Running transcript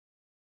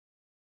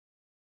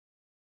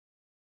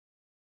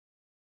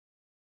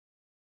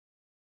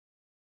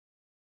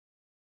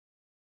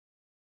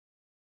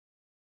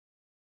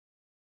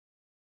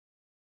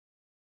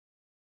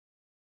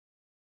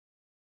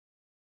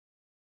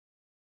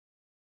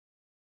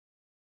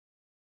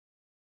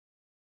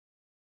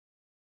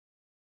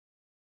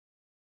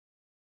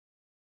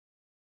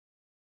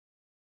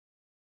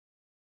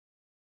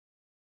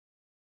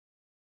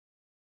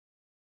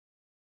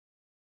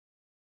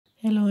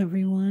Hello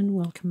everyone,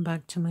 welcome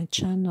back to my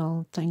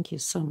channel. Thank you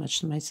so much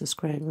to my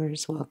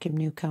subscribers. Welcome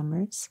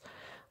newcomers.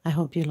 I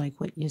hope you like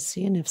what you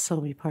see, and if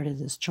so, be part of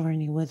this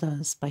journey with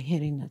us by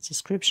hitting that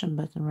subscription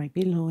button right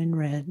below in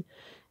red.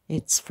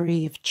 It's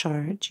free of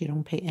charge. You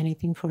don't pay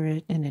anything for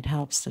it, and it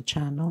helps the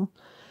channel.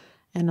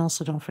 And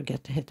also don't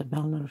forget to hit the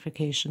bell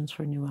notifications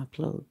for new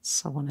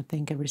uploads. I want to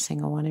thank every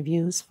single one of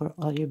you for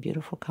all your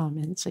beautiful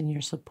comments and your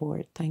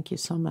support. Thank you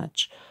so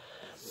much.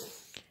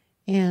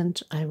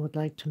 And I would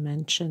like to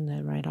mention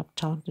that right up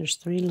top, there's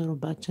 3 little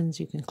buttons.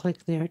 You can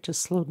click there to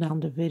slow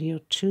down the video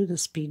to the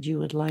speed you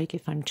would like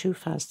if I'm too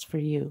fast for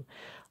you.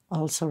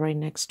 Also, right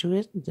next to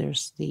it,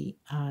 there's the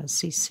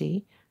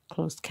CC,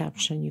 closed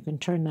caption. You can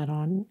turn that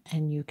on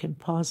and you can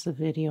pause the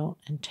video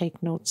and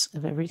take notes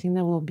of everything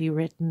that will be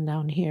written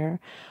down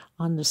here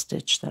on the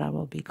stitch that I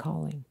will be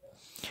calling.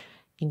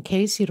 In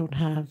case you don't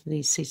have the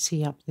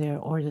CC up there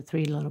or the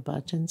 3 little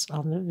buttons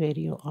on the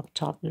video, up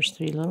top there's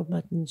 3 little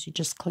buttons. You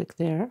just click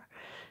there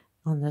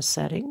on the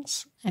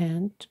settings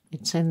and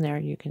it's in there.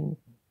 You can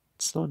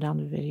slow down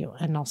the video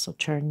and also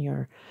turn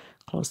your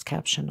closed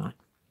caption on.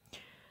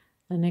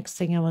 The next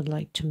thing I would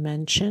like to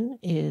mention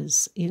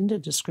is in the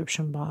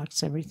description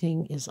box,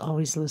 everything is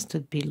always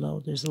listed below.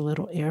 There's a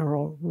little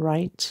arrow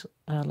right,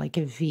 like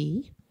a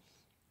V,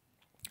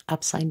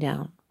 upside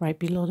down, right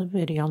below the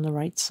video on the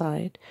right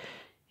side.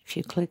 If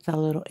you click that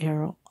little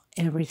arrow,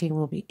 everything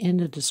will be in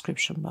the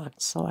description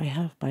box. So I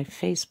have my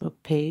Facebook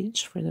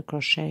page for the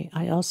crochet.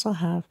 I also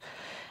have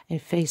a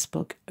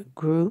Facebook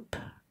group,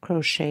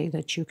 crochet,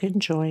 that you can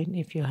join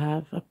if you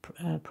have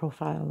a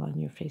profile on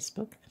your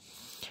Facebook.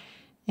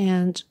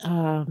 And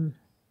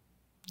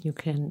you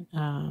can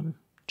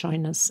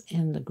join us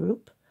in the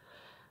group.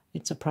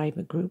 It's a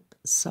private group.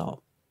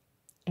 So,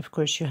 of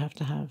course, you have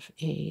to have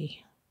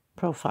a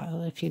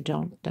profile. If you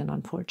don't, then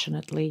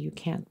unfortunately you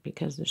can't,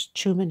 because there's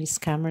too many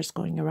scammers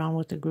going around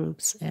with the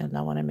groups, and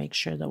I want to make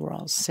sure that we're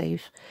all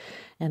safe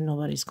and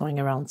nobody's going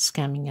around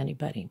scamming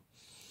anybody.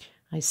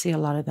 I see a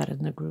lot of that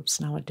in the groups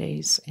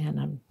nowadays, and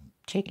I'm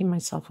taking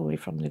myself away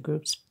from the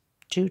groups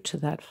due to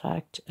that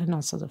fact, and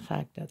also the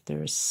fact that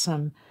there's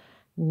some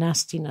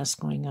nastiness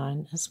going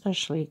on,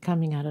 especially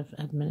coming out of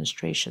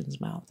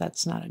administration's mouth.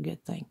 That's not a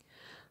good thing.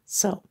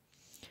 So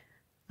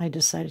I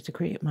decided to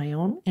create my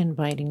own,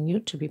 inviting you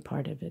to be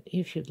part of it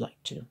if you'd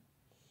like to.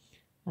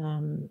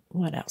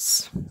 What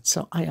else?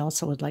 So I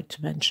also would like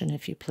to mention,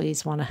 if you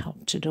please want to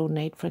help to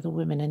donate for the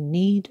women in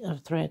need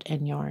of thread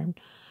and yarn,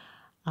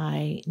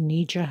 I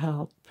need your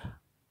help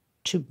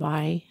to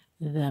buy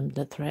them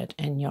the thread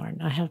and yarn.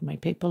 I have my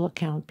PayPal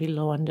account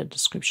below in the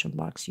description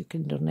box. You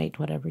can donate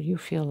whatever you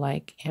feel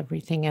like.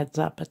 Everything adds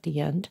up at the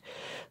end,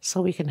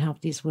 so we can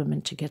help these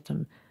women to get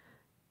them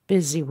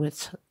busy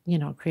with,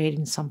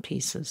 creating some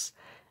pieces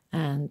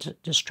and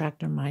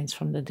distract their minds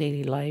from the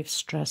daily life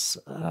stress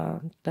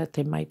that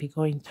they might be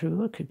going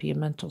through. It could be a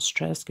mental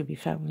stress, it could be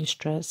family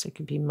stress, it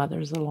could be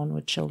mothers alone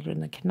with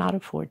children that cannot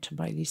afford to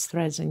buy these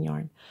threads and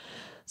yarn.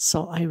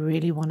 So I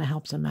really want to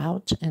help them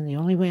out, and the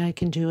only way I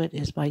can do it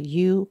is by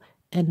you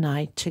and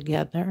I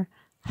together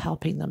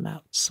helping them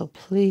out. So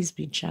please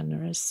be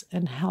generous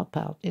and help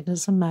out. It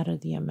doesn't matter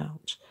the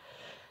amount.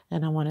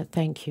 And I want to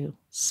thank you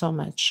so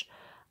much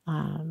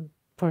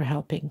for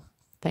helping.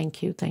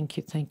 Thank you, thank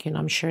you, thank you. And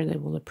I'm sure they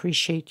will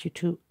appreciate you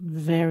too,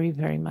 very,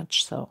 very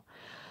much so.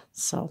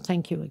 So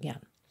thank you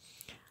again.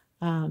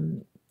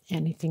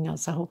 Anything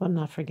else? I hope I'm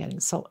not forgetting.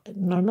 So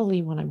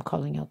normally when I'm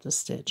calling out the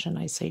stitch and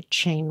I say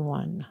chain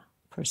 1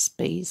 for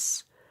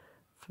space,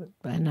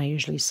 and I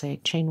usually say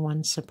chain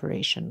 1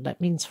 separation,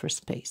 that means for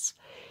space.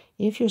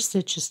 If your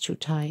stitch is too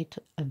tight,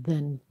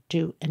 then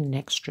do an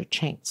extra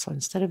chain. So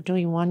instead of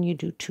doing 1, you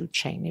do 2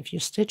 chain. If your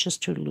stitch is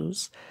too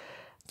loose,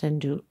 then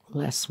do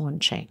less 1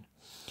 chain.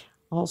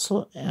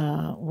 Also,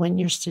 when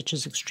your stitch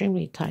is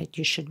extremely tight,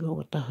 you should go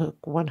with the hook,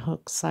 1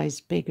 hook size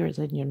bigger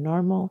than your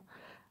normal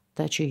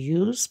that you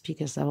use,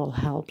 because that will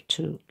help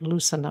to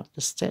loosen up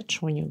the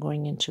stitch when you're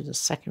going into the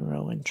second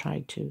row and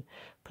try to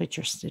put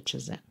your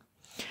stitches in.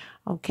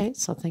 Okay,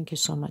 so thank you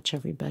so much,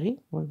 everybody.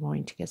 We're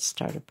going to get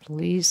started.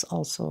 Please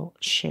also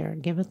share,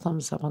 give a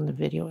thumbs up on the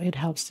video. It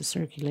helps to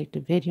circulate the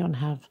video and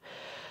have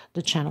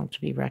the channel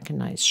to be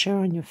recognized. Share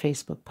on your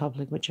Facebook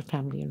public with your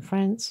family and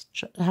friends.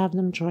 Have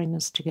them join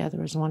us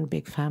together as one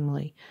big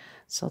family.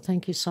 So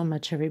thank you so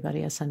much,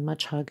 everybody. I send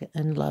much hug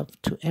and love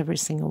to every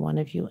single one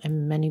of you,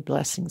 and many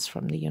blessings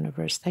from the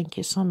universe. Thank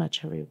you so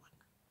much, everyone.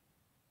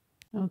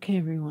 Okay,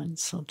 everyone.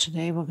 So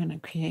today we're going to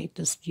create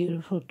this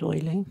beautiful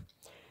doily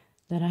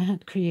that I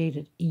had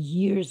created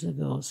years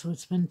ago. So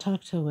it's been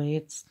tucked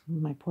away.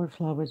 My poor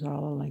flowers are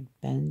all like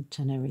bent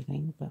and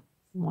everything, but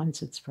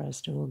once it's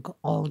pressed, it will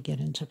all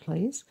get into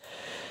place.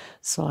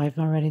 So I've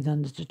already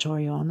done the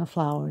tutorial on the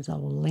flowers. I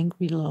will link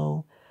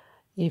below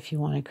if you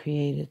want to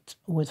create it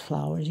with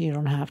flowers. You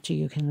don't have to.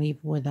 You can leave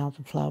without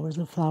the flowers.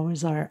 The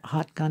flowers are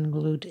hot gun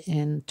glued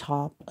in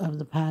top of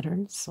the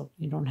pattern, so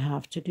you don't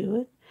have to do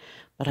it.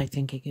 But I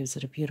think it gives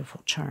it a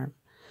beautiful charm.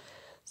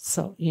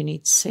 So you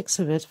need 6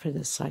 of it for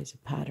this size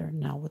of pattern.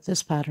 Now with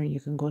this pattern,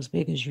 you can go as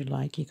big as you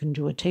like. You can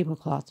do a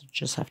tablecloth. You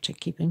just have to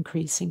keep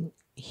increasing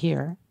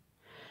here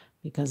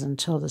because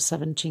until the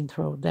 17th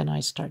row, then I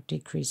start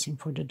decreasing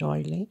for the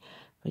doily,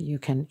 but you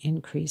can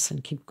increase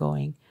and keep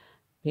going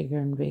bigger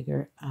and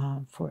bigger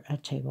for a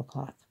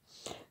tablecloth.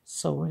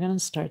 So we're going to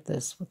start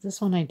this. With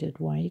this one I did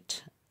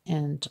white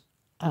and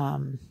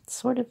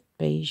sort of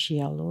beige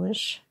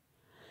yellowish,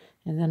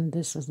 and then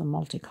this is the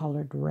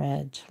multicolored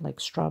red, like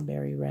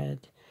strawberry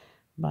red,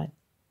 but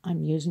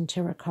I'm using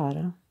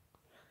terracotta,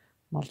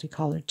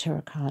 multicolored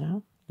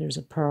terracotta. There's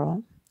a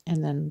pearl,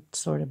 and then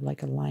sort of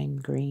like a lime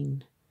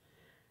green,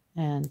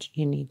 and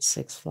you need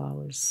 6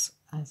 flowers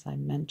as I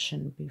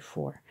mentioned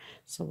before.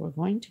 So we're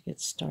going to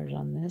get started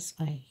on this.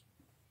 I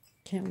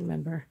can't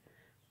remember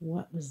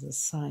what was the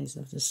size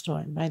of this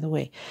doily. By the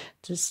way,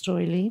 this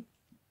doily,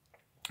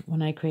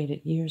 when I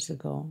created years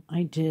ago,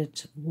 I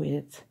did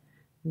with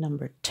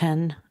number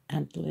 10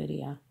 and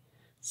Lydia.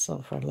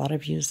 So for a lot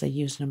of you that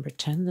use number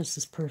 10, this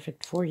is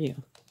perfect for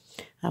you.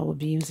 I will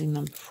be using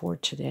number 4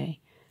 today,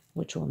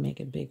 which will make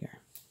it bigger.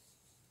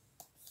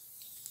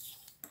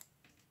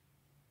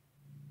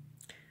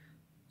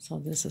 So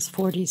this is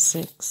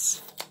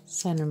 46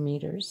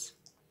 centimeters.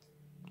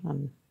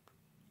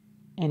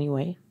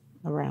 Anyway,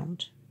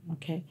 around.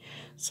 Okay,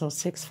 so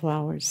 6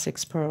 flowers,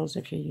 6 pearls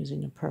if you're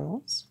using the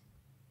pearls.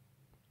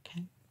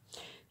 Okay,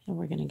 and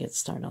we're going to get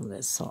started on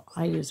this. So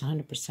I use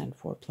 100%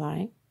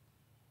 4-ply.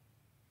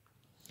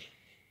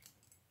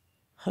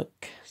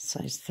 Hook,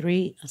 size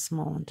 3, a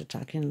small one to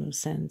tuck in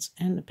loose ends,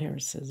 and a pair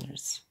of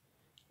scissors.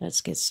 Let's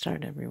get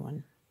started,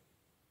 everyone.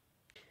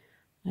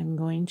 I'm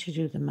going to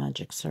do the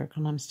magic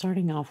circle. I'm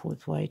starting off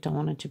with white. I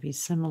want it to be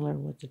similar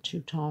with the 2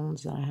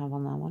 tones that I have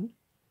on that one.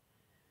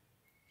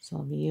 So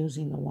I'll be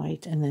using the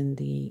white and then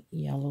the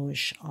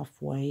yellowish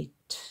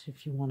off-white,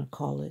 if you want to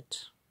call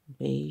it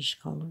beige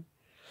color.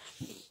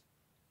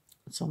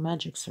 So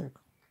magic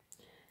circle.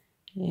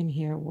 In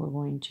here we're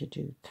going to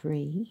do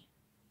 3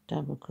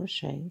 double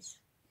crochets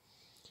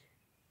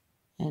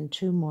and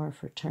 2 more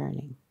for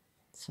turning.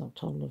 So a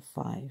total of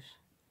 5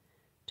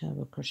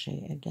 double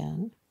crochet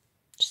again.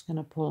 Just going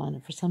to pull on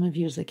it. For some of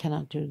you that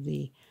cannot do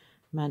the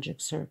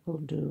magic circle,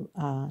 do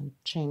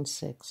chain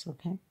 6,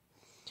 okay?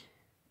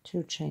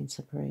 2 chain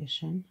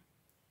separation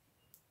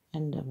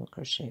and double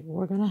crochet.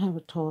 We're going to have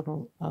a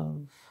total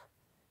of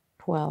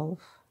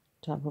 12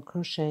 double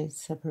crochets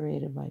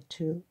separated by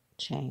 2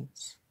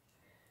 chains.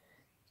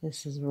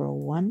 This is row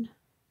 1.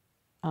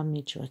 I'll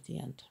meet you at the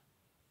end.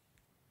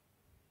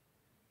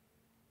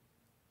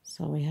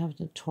 So we have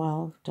the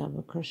 12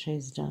 double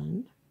crochets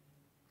done.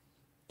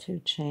 2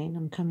 chain.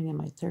 I'm coming in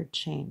my 3rd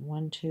chain.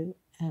 1, 2,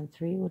 and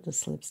 3 with a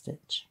slip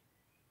stitch.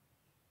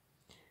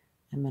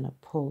 I'm going to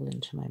pull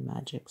into my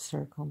magic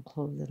circle and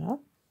close it up.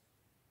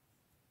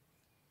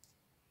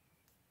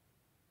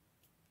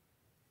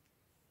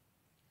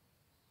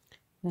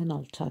 Then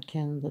I'll tuck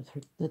in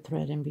the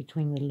thread in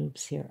between the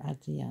loops here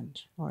at the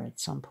end or at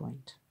some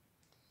point.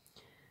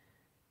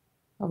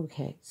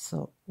 Okay,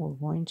 so we're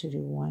going to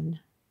do 1,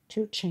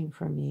 2 chain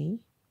for me.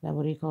 That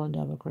would equal a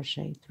double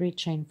crochet. 3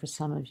 chain for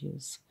some of you.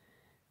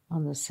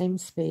 On the same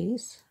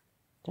space,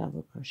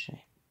 double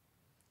crochet.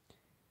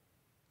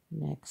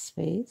 Next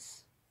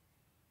space.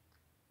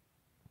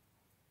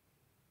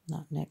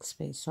 Not next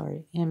space,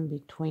 sorry, in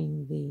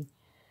between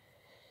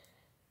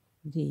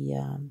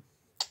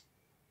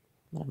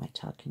what am I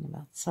talking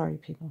about? Sorry,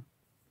 people.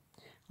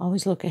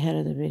 Always look ahead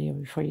of the video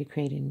before you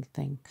create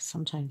anything, because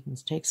sometimes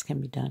mistakes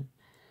can be done.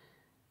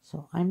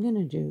 So I'm going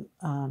to do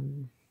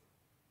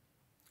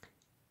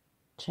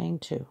chain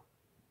 2.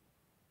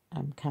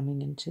 I'm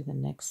coming into the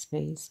next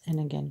space and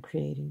again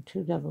creating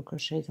 2 double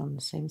crochets on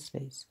the same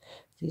space.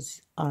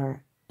 These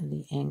are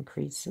the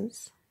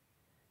increases.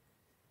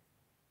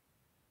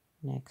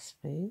 Next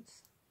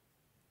space,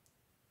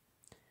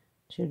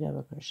 2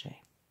 double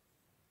crochet,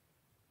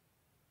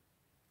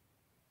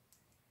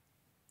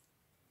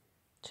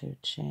 2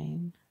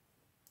 chain.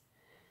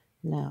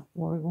 Now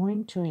we're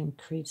going to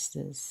increase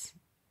this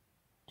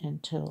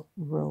until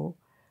row,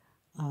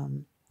 so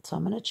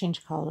I'm going to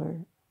change color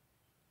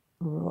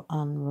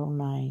on row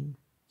 9.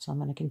 So I'm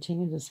going to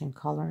continue the same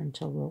color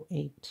until row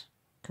 8,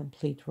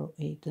 complete row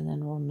 8, and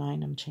then row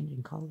 9 I'm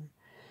changing color.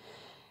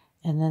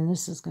 And then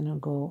this is going to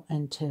go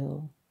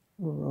until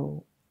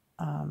row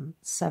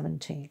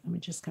 17. Let me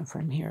just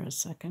confirm here a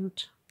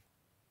second.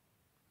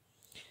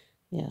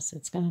 Yes,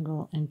 it's going to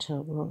go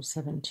until row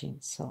 17.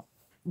 So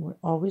we're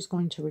always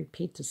going to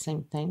repeat the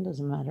same thing.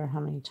 Doesn't matter how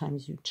many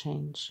times you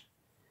change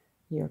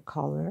your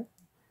color.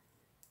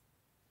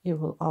 It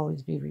will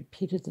always be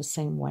repeated the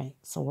same way.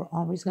 So we're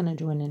always going to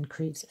do an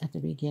increase at the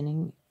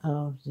beginning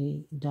of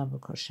the double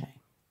crochet.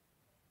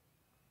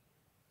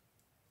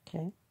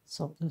 Okay,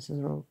 so this is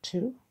row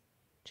 2,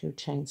 2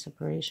 chain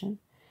separation,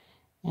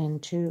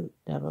 and 2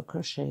 double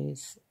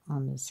crochets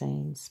on the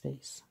same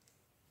space.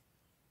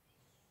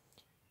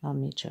 I'll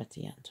meet you at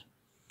the end.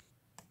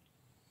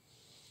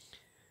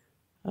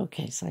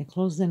 Okay, so I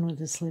closed in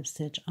with a slip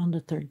stitch on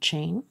the 3rd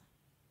chain.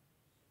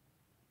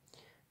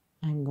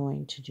 I'm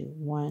going to do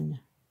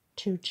 1,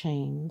 2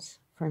 chains.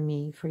 For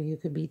me, for you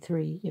could be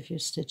 3 if your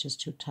stitch is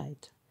too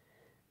tight.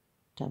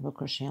 double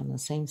crochet on the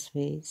same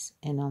space,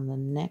 and on the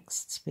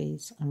next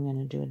space I'm going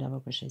to do a double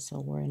crochet. So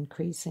we're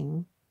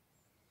increasing.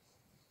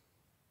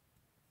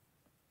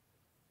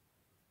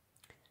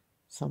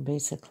 So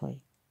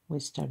basically we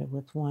started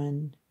with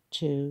 1,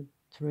 2,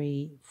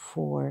 3,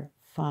 4,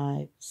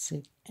 5,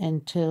 6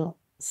 until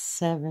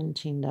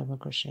 17 double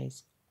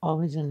crochets,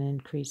 always an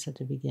increase at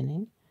the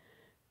beginning,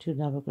 2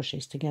 double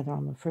crochets together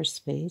on the first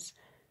space,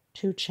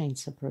 2 chain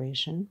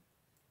separation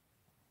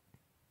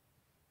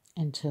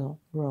until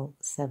row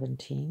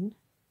 17.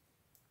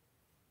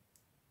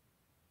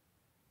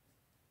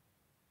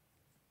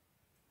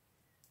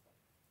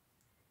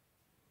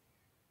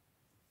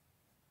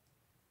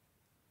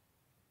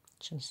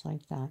 Just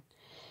like that.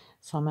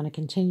 So I'm going to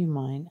continue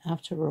mine.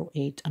 After row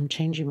 8, I'm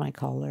changing my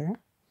color.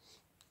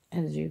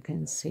 As you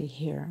can see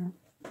here,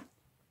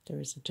 there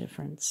is a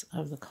difference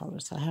of the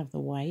colors. I have the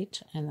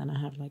white, and then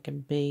I have like a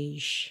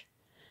beige,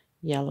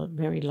 yellow,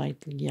 very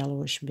light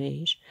yellowish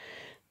beige.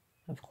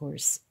 Of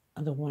course,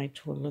 the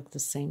white will look the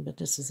same, but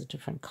this is a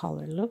different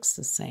color. It looks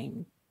the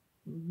same,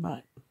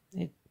 but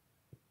I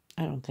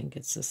don't think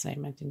it's the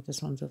same. I think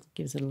this one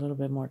gives it a little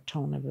bit more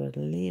tone of it, a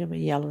little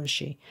bit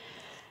yellowishy,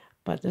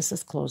 but this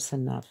is close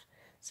enough.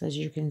 So as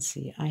you can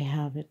see, I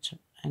have it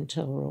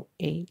until row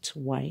 8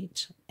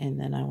 white, and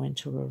then I went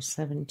to row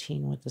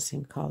 17 with the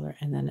same color,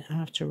 and then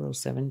after row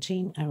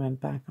 17 I went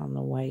back on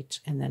the white,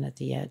 and then at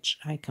the edge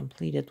I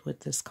completed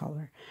with this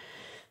color.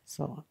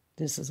 So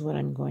this is what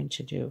I'm going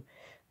to do.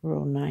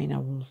 Row 9 I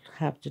will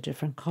have the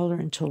different color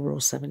until row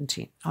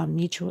 17. I'll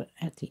meet you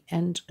at the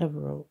end of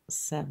row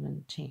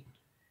 17.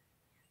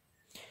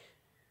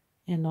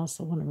 And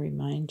also want to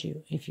remind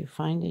you, if you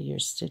find that your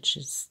stitch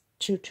is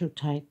too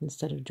tight,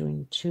 instead of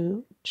doing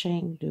 2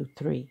 chain, do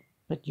 3.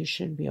 But you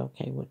should be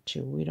okay with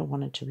 2. We don't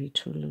want it to be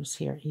too loose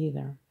here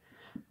either.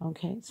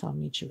 Okay, so I'll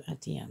meet you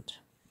at the end.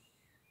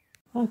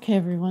 Okay,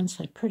 everyone,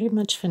 so I pretty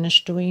much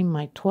finished doing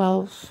my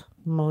 12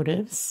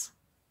 motives,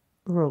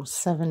 row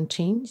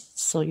 17.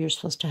 So you're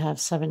supposed to have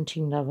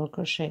 17 double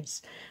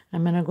crochets.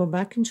 I'm going to go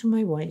back into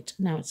my white.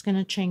 Now it's going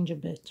to change a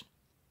bit.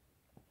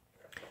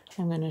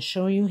 I'm going to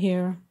show you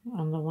here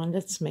on the one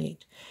that's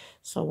made.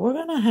 So we're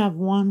going to have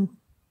one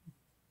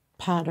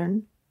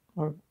pattern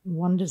or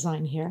one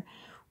design here.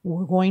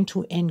 We're going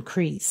to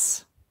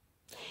increase,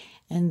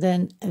 and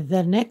then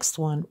the next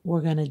one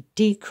we're going to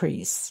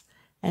decrease,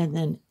 and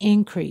then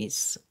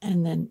increase,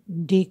 and then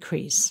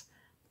decrease.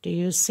 Do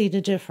you see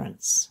the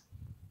difference?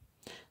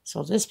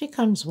 So this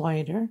becomes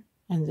wider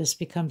and this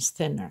becomes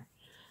thinner.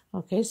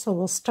 Okay, so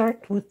we'll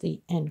start with the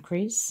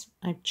increase.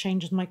 I've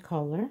changed my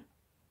color,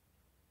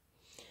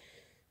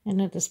 and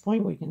at this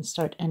point we can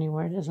start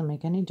anywhere. It doesn't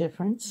make any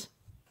difference.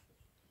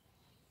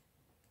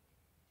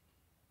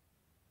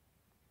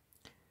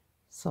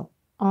 So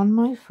on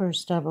my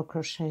first double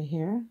crochet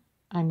here,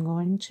 I'm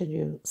going to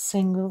do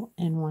single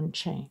and 1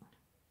 chain.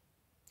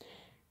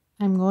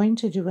 I'm going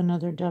to do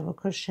another double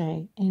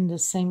crochet in the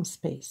same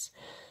space.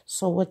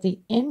 So with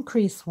the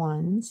increase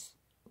ones,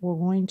 we're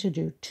going to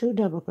do 2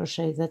 double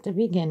crochets at the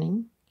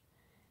beginning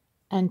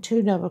and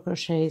 2 double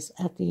crochets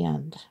at the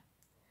end,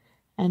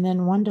 and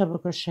then 1 double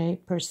crochet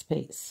per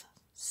space.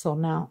 So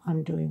now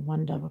I'm doing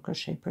 1 double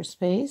crochet per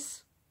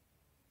space,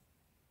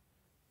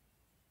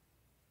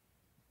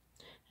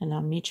 and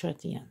I'll meet you at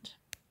the end.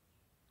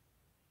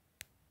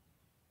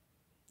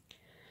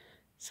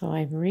 So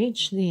I've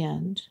reached the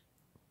end.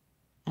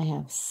 I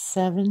have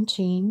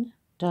 17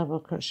 double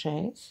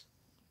crochets,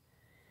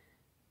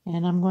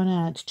 and I'm going to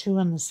add 2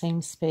 on the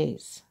same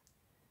space.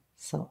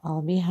 So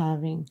I'll be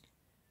having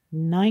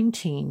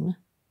 19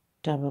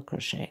 double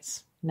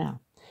crochets. Now,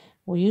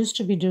 we used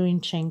to be doing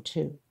chain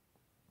 2.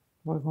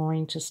 We're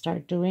going to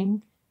start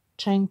doing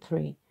chain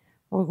 3.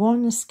 We're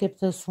going to skip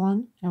this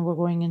one, and we're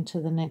going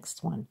into the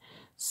next one.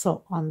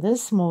 So on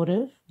this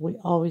motif, we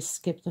always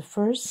skip the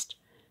first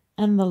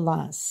and the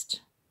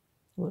last.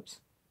 Whoops.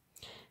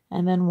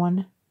 And then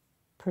 1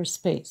 per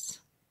space.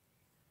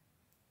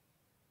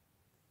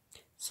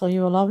 So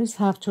you will always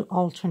have to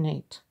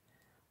alternate.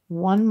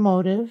 One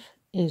motif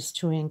is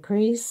to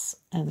increase,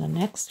 and the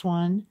next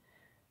one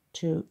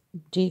to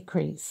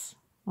decrease.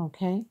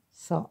 Okay,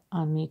 so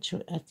I'll meet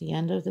you at the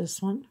end of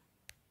this one.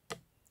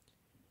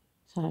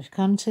 So I've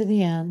come to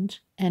the end,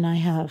 and I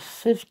have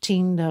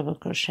 15 double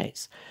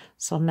crochets.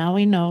 So now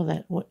we know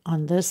that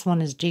on this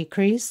one is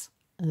decrease,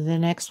 the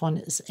next one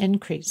is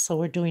increase. So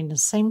we're doing the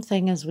same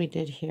thing as we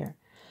did here.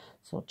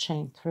 So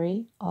chain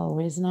 3,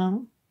 always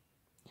now.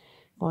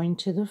 Going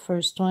to the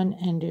first one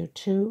and do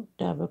 2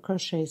 double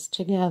crochets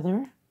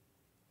together.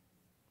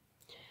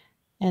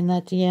 And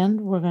at the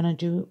end, we're going to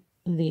do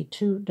the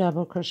 2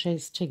 double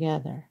crochets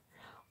together.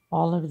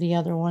 All of the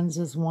other ones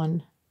is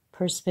 1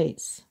 per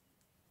space.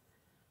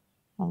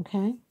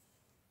 Okay,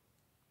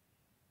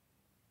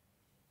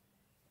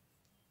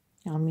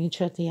 I'll meet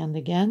you at the end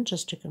again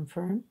just to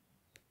confirm.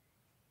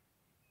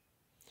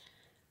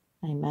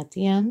 I'm at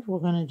the end. We're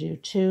going to do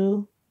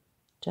 2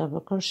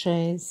 double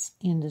crochets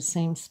in the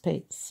same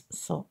space.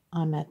 So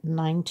I'm at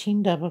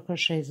 19 double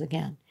crochets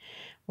again.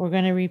 We're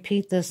going to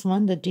repeat this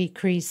one, the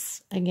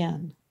decrease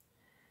again.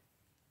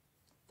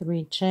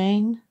 3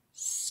 chain,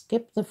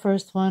 skip the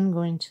first one,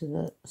 going to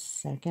the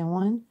second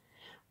one,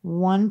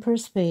 1 per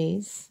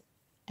space,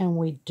 and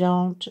we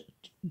don't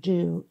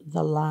do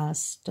the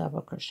last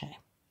double crochet.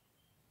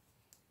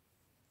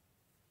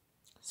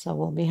 So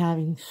we'll be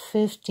having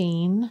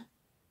 15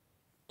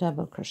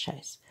 double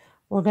crochets.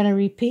 We're going to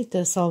repeat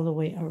this all the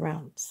way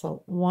around.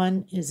 So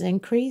 1 is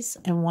increase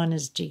and 1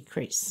 is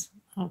decrease.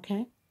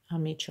 Okay, I'll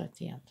meet you at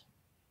the end.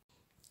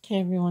 Okay,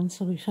 everyone,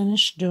 so we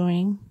finished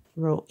doing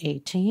row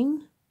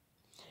 18.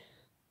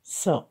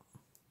 So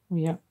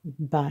we are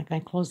back. I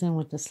closed in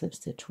with the slip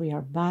stitch. We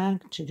are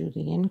back to do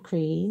the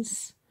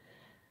increase.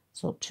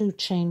 So 2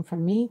 chain for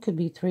me, could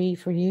be 3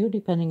 for you,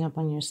 depending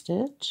upon your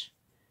stitch.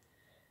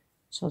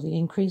 So the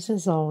increase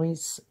is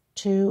always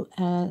 2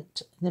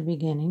 at the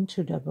beginning,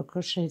 2 double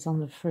crochets on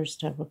the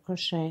first double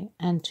crochet,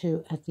 and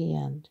 2 at the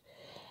end,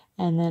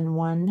 and then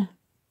 1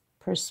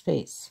 per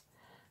space.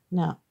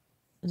 Now,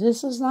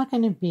 this is not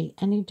going to be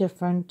any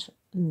different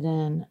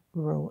than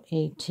row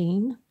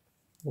 18.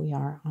 We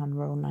are on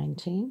row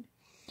 19.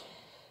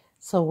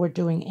 So we're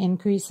doing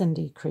increase and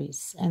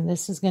decrease, and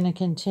this is going to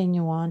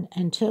continue on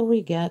until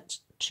we get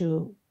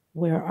to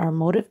where our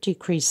motif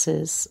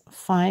decreases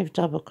 5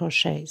 double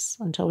crochets,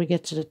 until we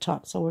get to the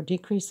top. So we're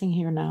decreasing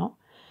here now.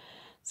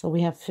 So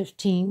we have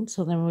 15,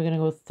 so then we're going to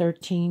go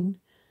 13,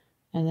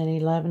 and then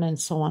 11, and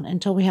so on,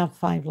 until we have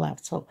 5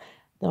 left. So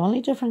the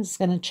only difference that's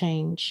going to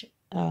change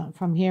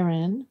from here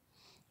in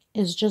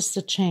is just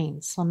the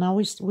chain. So now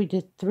we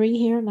did 3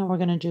 here, now we're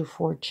going to do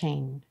 4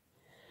 chain.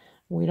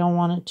 We don't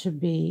want it to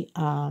be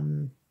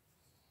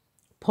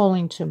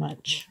pulling too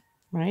much,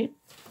 right?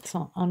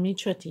 So I'll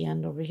meet you at the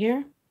end over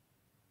here.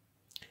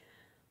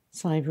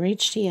 So I've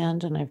reached the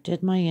end, and I've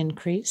did my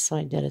increase. So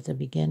I did at the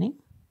beginning,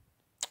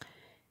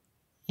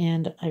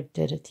 and I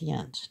did at the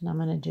end. Now I'm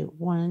going to do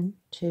 1,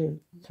 2,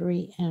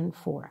 3, and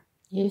 4.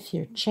 If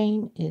your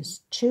chain is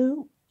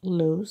too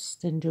loose,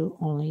 then do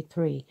only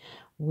 3.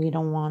 We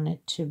don't want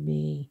it to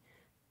be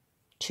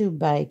too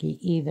baggy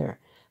either.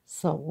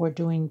 So we're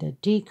doing the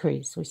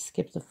decrease. We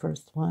skip the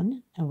first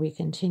one, and we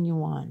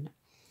continue on.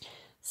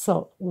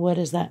 So what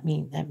does that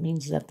mean? That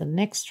means that the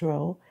next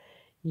row,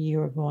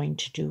 you're going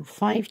to do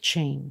 5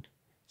 chain,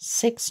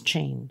 6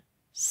 chain,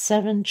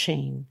 7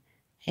 chain,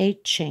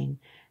 8 chain,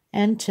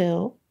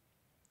 until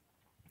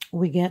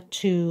we get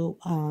to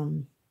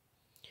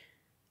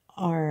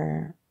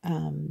our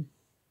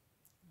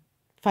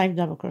 5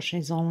 double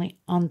crochets only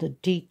on the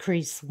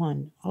decrease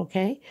one.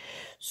 Okay,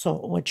 so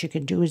what you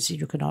can do is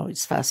you can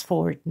always fast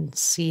forward and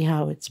see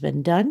how it's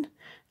been done.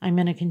 I'm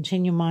going to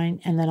continue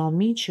mine, and then I'll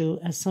meet you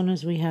as soon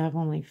as we have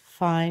only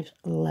 5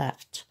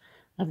 left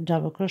of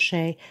double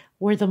crochet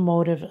where the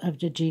motif of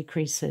the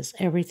decrease is.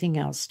 Everything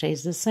else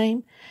stays the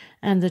same,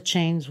 and the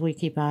chains, we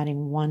keep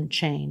adding 1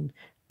 chain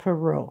per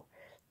row.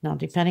 Now,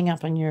 depending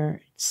upon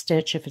your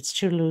stitch, if it's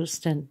too loose,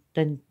 then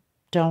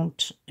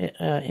don't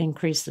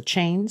increase the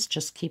chains.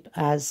 Just keep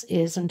as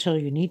is until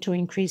you need to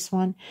increase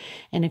 1.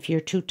 And if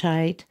you're too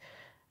tight,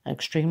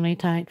 extremely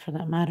tight for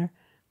that matter,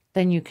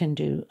 then you can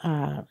do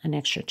an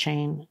extra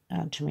chain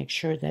to make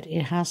sure that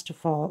it has to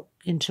fall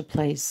into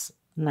place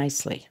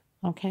nicely.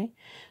 Okay,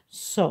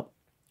 so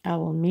I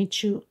will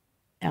meet you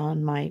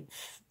on my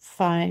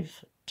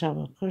 5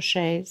 double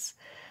crochets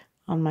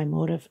on my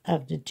motif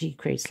of the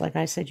decrease. Like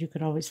I said, you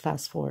could always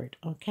fast forward.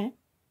 Okay,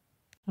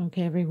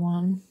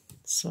 everyone,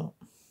 so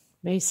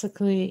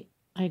basically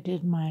I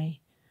did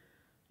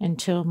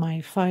until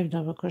my 5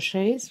 double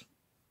crochets.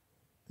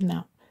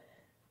 Now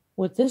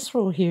with this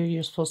row here,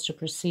 you're supposed to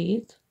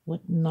proceed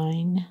with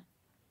 9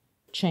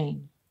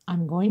 chain.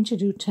 I'm going to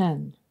do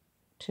 10.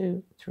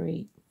 2,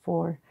 3,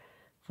 4,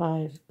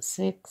 5,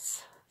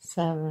 6,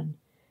 7,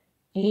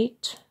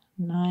 8,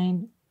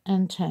 9,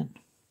 and 10.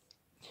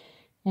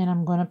 And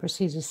I'm going to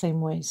proceed the same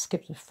way.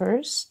 Skip the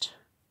first,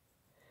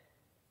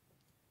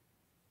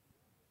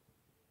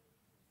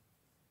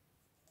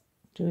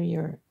 do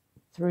your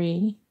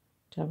 3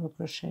 double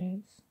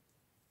crochets,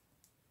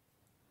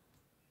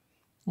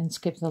 and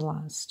skip the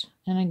last.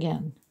 And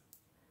again,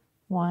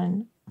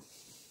 1,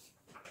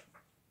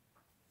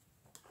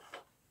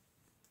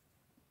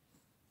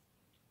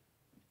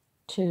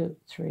 2,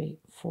 3,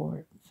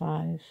 4,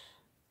 5,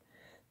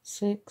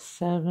 6,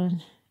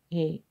 7,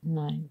 8,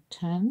 9,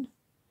 10.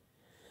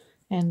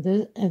 And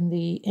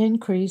the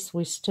increase,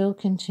 we still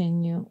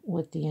continue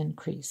with the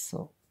increase.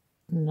 So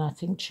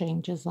nothing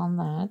changes on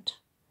that.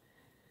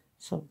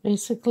 So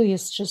basically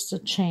it's just a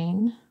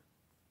chain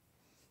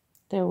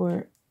that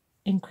we're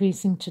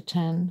increasing to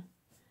 10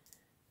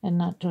 and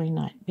not doing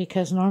 9.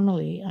 Because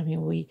normally, I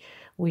mean,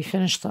 we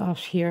finished off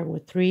here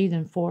with 3,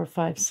 then 4,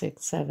 5,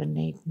 6, 7,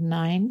 8,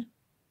 9.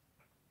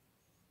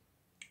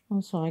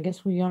 Also, I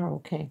guess we are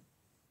okay.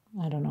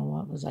 I don't know,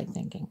 what was I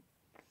thinking?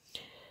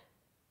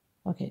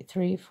 Okay,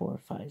 3, 4,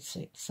 5,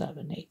 6,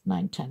 7, 8,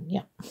 9, 10.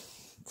 Yeah,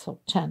 so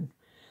 10.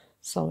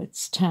 So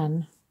it's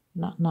 10,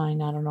 not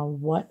 9. I don't know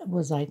what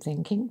was I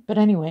thinking. But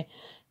anyway,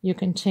 you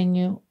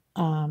continue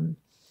to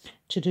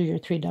do your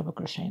 3 double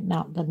crochet.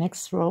 Now, the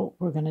next row,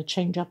 we're going to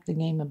change up the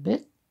game a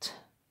bit.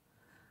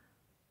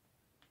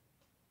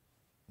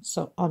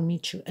 So I'll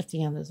meet you at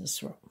the end of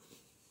this row.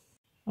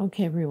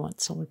 Okay everyone,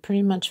 so we're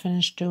pretty much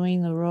finished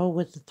doing the row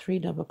with the 3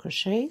 double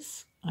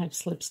crochets. I've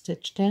slip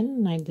stitched in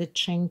and I did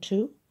chain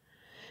 2.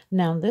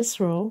 Now this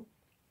row,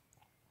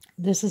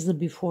 this is the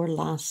before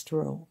last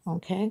row,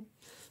 okay?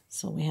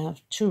 So we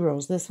have 2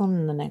 rows, this one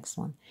and the next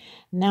one.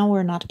 Now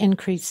we're not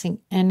increasing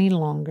any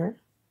longer.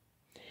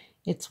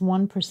 It's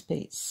 1 per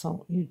space,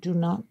 so you do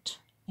not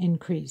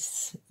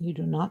increase. You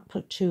do not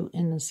put 2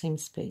 in the same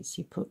space.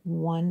 You put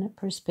 1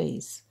 per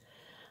space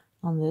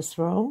on this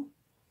row.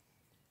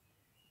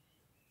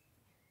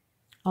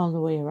 All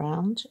the way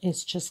around.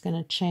 It's just going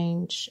to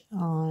change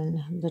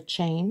on the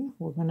chain.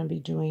 We're going to be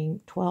doing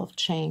 12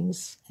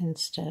 chains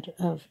instead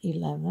of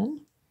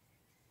 11.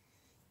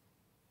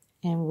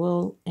 And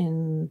we'll,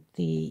 in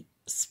the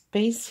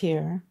space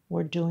here,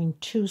 we're doing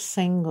 2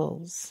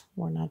 singles.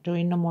 We're not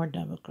doing no more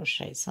double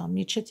crochet. So I'll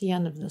meet you at the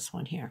end of this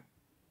one here.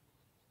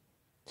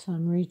 So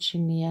I'm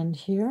reaching the end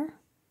here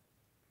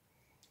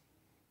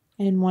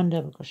and 1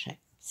 double crochet.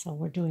 So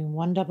we're doing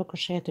 1 double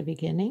crochet at the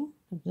beginning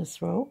of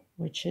this row,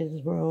 which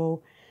is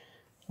row,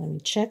 let me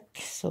check,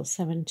 so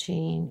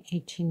 17,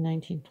 18,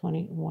 19,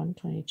 21,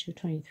 22,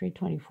 23,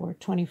 24,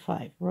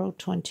 25, row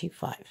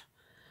 25.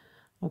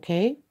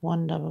 Okay,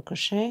 1 double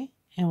crochet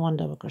and 1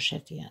 double crochet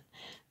at the end.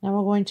 Now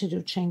we're going to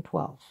do chain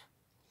 12,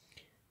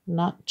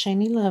 not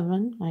chain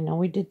 11. I know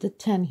we did the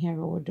 10 here,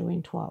 but we're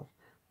doing 12.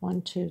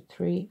 1, 2,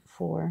 3,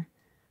 4,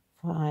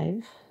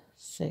 5,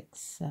 6,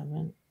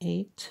 7,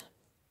 8,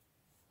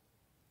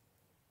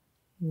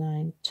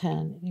 9,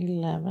 10,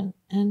 11,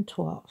 and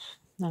 12.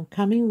 Now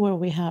coming where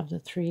we have the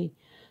 3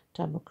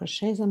 double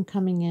crochets, I'm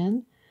coming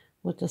in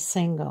with a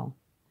single.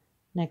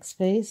 Next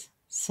space,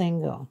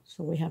 single.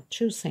 So we have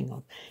 2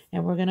 singles.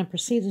 And we're going to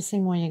proceed the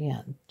same way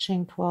again.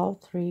 Chain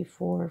 12, 3,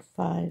 4,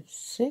 5,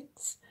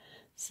 6,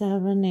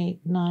 7, 8,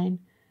 9,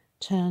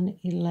 10,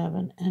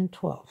 11, and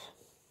 12.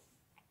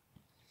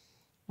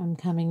 I'm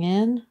coming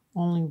in,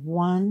 only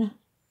 1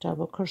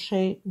 double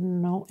crochet,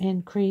 no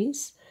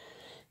increase.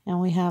 And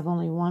we have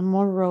only 1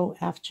 more row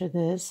after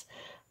this,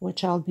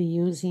 which I'll be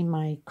using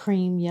my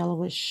cream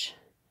yellowish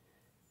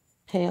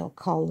pale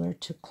color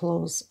to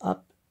close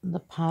up the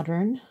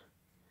pattern.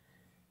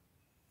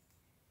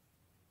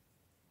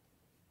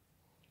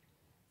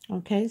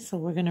 Okay, so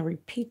we're going to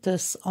repeat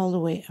this all the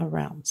way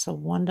around. So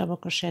 1 double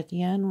crochet at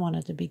the end, 1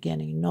 at the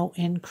beginning, no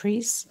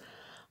increase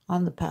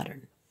on the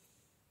pattern.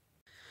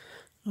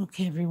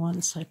 Okay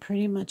everyone, so I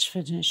pretty much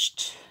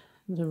finished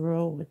the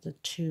row with the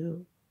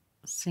 2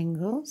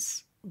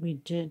 singles. We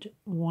did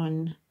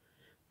 1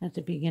 at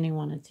the beginning,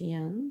 1 at the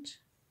end.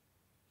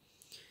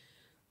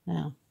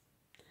 Now,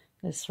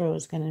 this row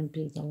is going to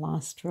be the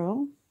last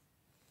row.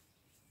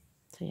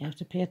 So you have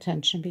to pay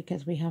attention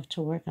because we have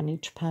to work on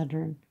each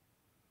pattern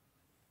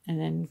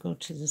and then go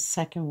to the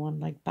second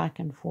one, like back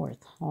and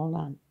forth. Hold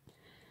on. I'll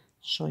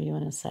show you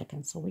in a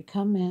second. So we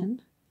come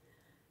in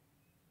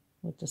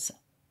with this.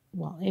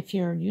 Well, if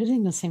you're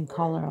using the same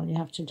color, all you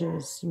have to do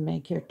is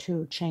make your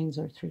 2 chains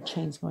or 3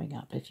 chains going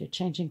up. If you're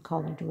changing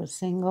color, do a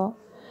single,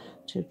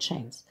 2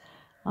 chains.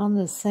 On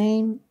the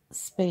same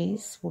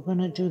space, we're going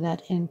to do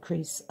that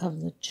increase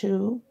of the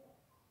 2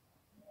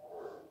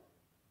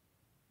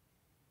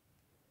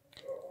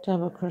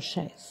 double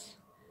crochets.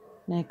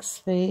 Next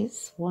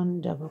space,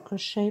 1 double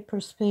crochet per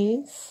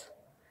space.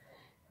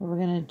 We're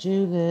going to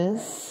do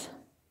this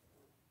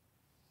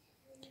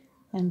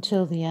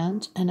until the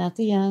end, and at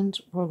the end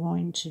we're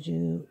going to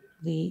do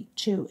the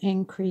 2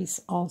 increase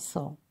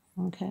also.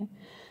 Okay,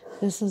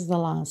 this is the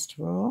last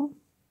row.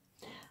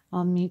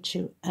 I'll meet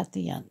you at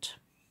the end.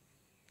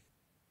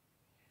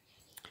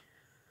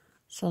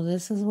 So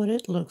this is what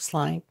it looks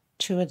like.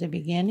 2 at the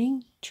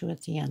beginning, 2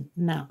 at the end.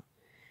 Now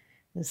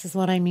this is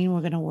what I mean,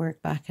 we're going to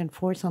work back and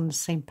forth on the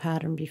same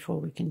pattern before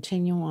we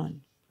continue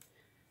on.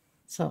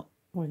 So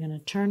we're going to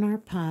turn our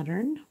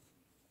pattern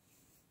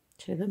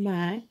to the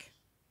back.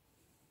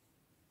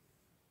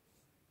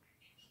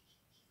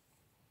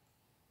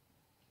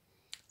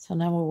 So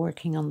now we're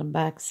working on the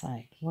back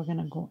side. We're going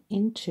to go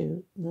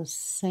into the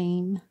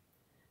same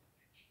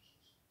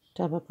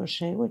double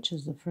crochet, which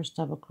is the first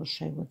double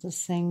crochet with a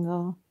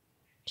single,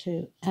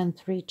 2, and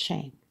 3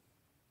 chain.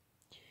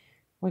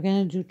 We're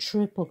going to do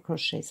triple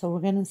crochet. So we're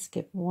going to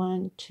skip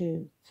 1,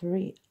 2,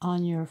 3.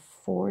 On your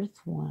 4th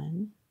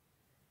one,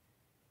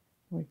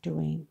 we're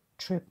doing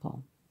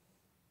triple.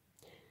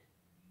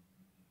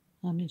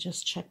 Let me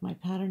just check my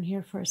pattern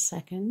here for a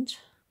second.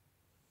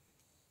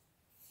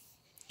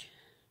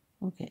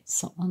 Okay,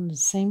 so on the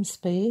same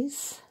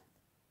space,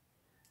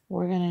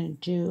 we're going to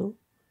do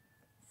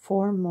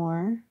 4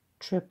 more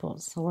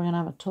triples. So we're going to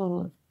have a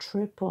total of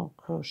triple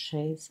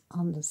crochets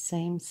on the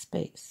same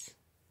space.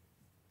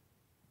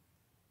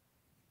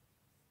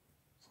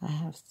 So I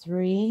have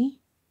 3,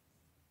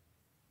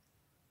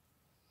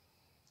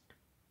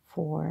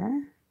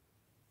 4,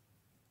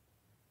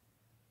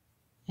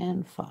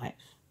 and 5.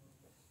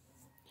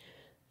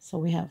 So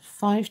we have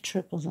 5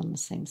 triples on the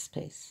same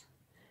space.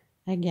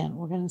 Again,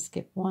 we're going to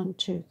skip 1,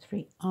 2,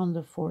 3 on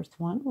the 4th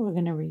one. We're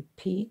going to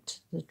repeat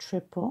the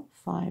triple,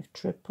 5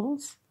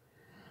 triples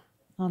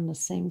on the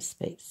same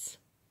space.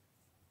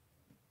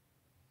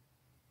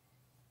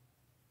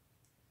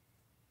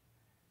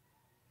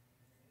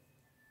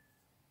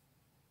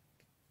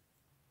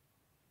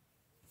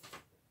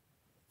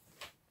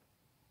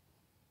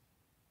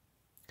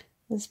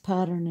 This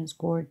pattern is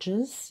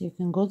gorgeous. You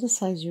can go the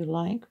size you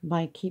like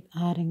by keep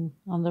adding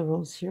on the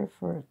rows here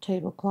for a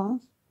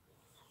tablecloth.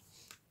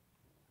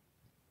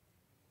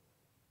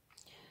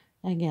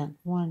 Again,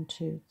 1,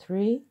 2,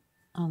 3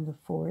 on the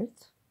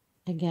 4th.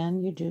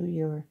 Again, you do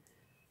your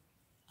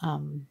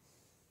 5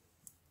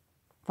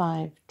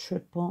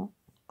 triple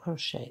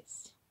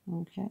crochets.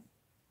 Okay.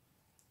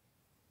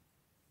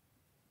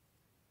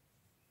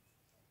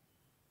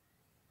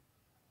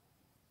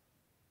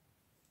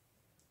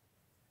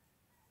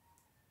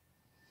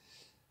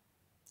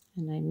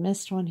 And I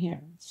missed one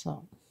here,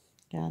 so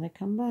gotta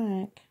come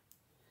back.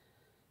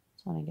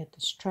 So I get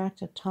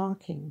distracted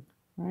talking,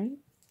 right?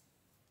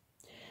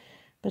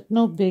 But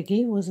no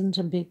biggie, wasn't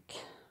a big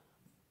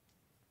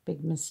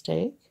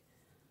mistake.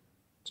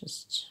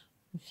 Just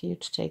a few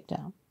to take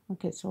down.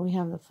 Okay, so we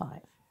have the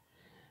 5.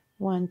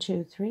 1,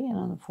 2, 3, and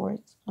on the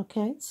 4th.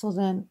 Okay, so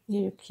then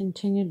you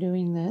continue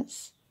doing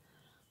this.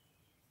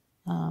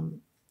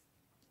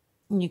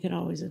 You could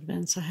always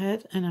advance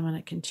ahead, and I'm going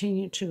to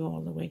continue to go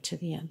all the way to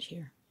the end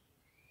here.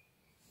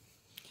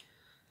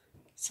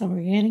 So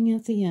we're getting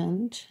at the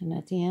end, and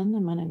at the end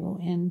I'm going to go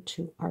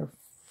into our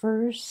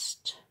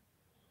first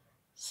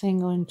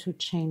single into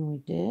chain we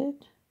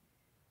did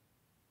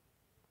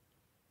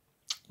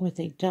with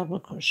a double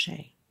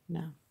crochet.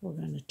 Now we're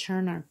going to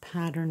turn our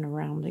pattern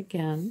around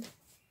again.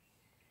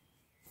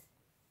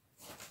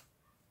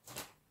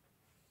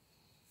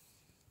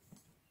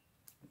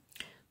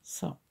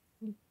 So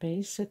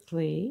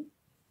basically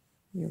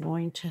you're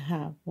going to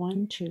have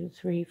 1, 2,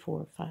 3,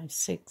 4, 5,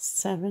 6,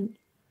 7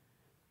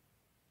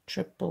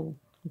 triple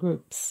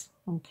groups.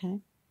 Okay,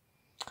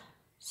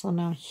 so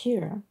now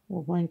here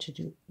we're going to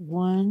do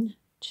 1,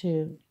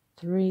 2,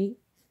 3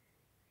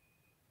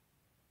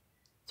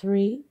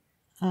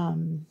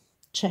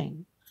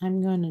 chain.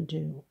 I'm going to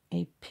do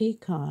a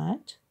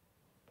picot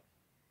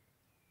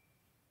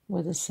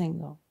with a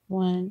single.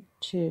 1,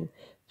 2,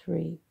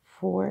 3,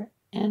 4,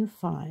 and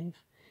 5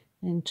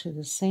 into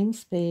the same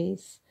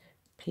space,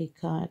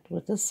 picot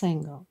with a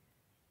single.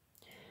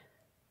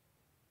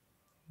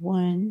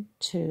 1,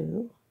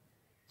 2,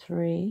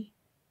 3,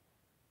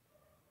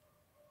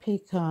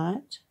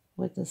 picot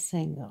with a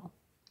single.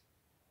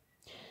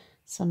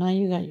 So now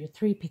you got your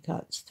 3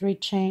 picots, 3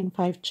 chain,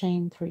 5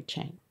 chain, 3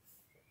 chain.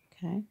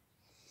 Okay.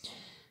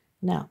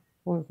 Now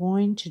we're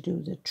going to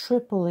do the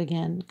triple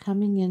again,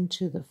 coming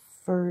into the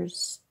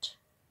first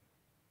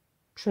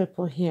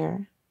triple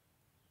here,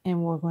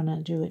 and we're going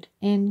to do it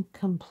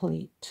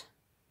incomplete.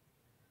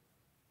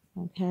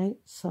 Okay,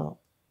 so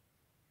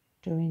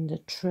doing the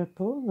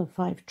triple, the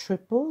 5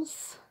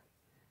 triples,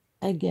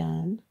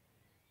 again,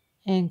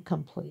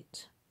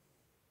 incomplete.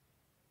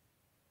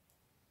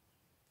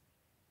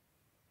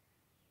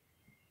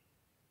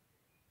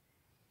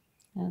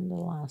 And the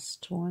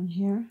last one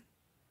here.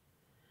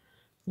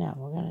 Now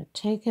we're going to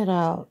take it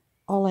out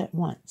all at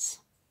once.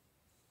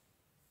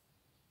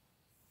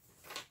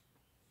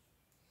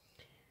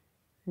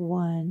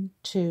 1,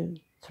 2,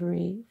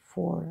 3,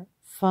 4,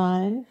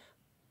 5,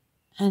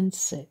 and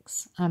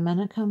 6. I'm going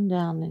to come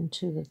down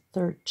into the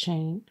 3rd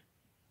chain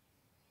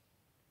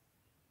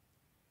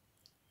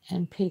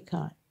and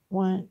picot.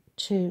 1,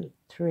 2,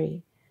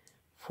 3,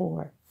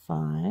 4,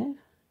 5.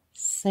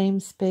 Same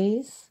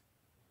space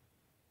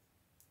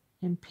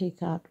and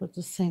picot with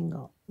a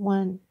single.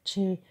 1,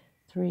 2,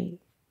 3,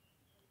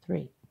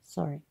 3.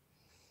 Sorry.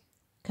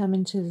 Come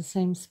into the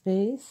same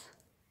space,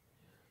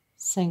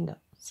 single.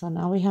 So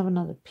now we have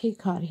another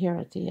picot here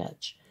at the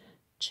edge.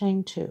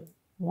 Chain 2.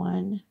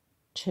 1,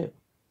 2.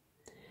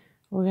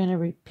 We're going to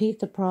repeat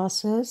the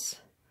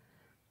process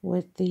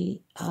with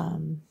the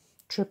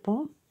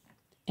triple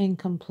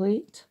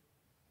incomplete.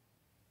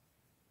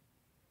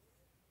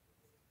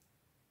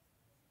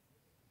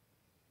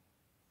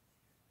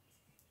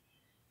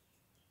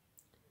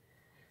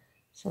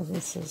 So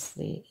this is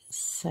the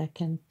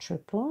 2nd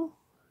triple,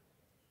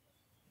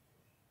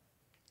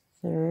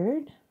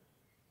 3rd,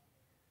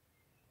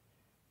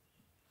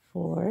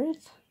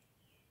 4th,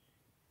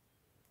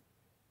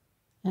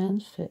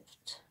 and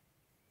 5th.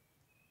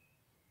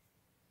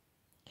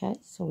 Okay,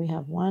 so we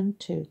have 1,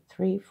 2,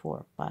 3,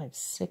 4, 5,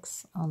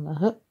 6 on the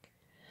hook.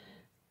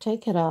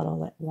 Take it out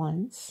all at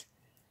once.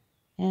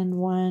 And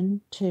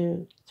 1,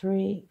 2,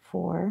 3,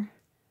 4,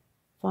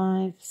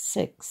 5,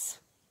 6.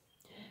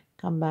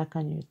 Come back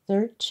on your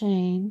 3rd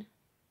chain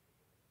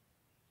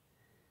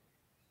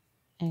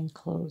and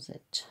close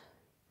it.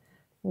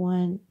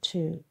 1,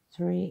 2,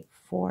 3,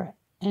 4,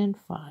 and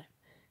 5.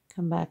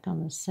 Come back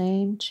on the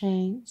same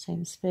chain,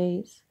 same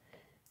space,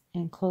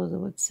 and close it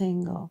with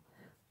single.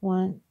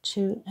 1,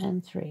 2,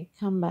 and 3.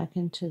 Come back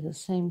into the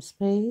same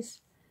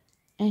space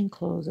and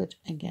close it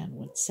again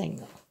with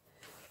single.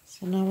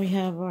 So now we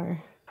have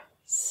our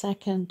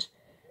 2nd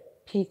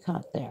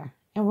picot there.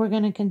 And we're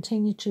going to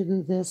continue to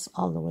do this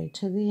all the way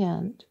to the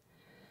end.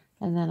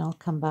 and then I'll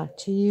come back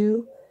to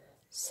you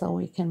so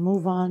we can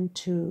move on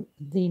to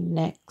the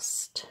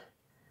next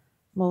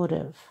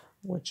motive,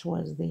 which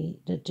was the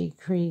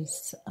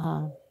decrease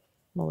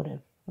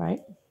motive,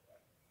 right?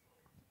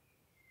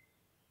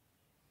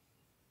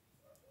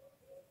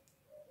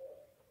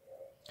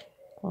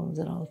 Close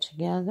it all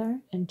together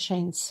and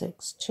chain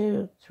 6,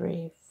 2,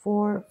 3,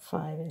 4,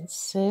 5, and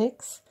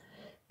 6.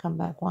 Come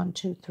back 1,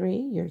 2, 3,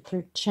 your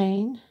third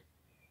chain,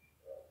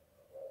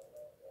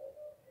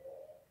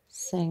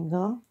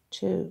 single,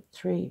 2,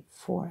 3,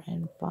 4,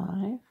 and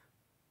 5.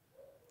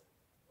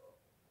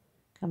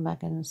 Come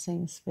back in the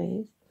same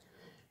space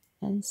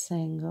and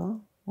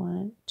single,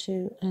 1,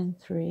 2, and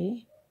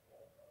 3,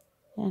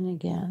 and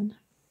again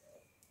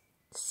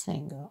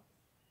single,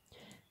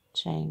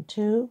 chain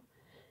 2,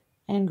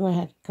 and go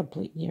ahead and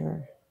complete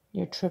your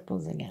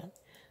triples again.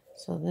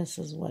 So this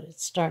is what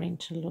it's starting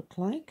to look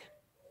like.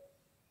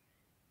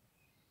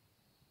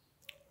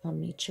 I'll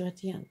meet you at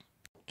the end.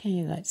 Okay,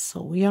 you guys,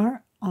 so we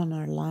are on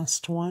our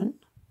last one,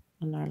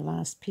 on our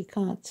last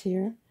picots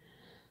here.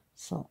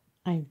 So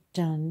I've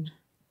done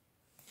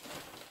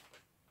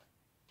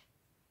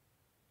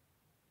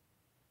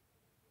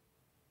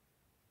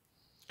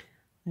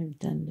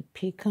the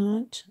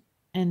picot,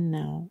 and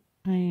now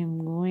I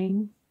am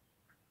going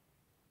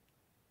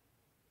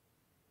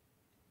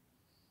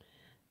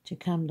to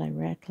come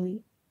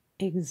directly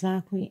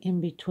exactly in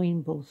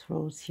between both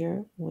rows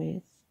here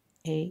with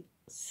a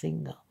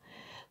single.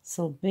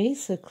 So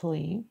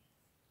basically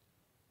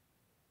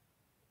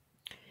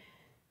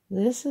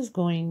this is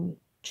going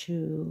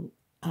to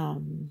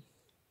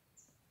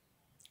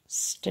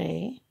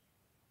stay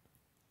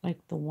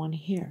like the one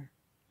here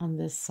on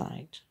this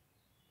side,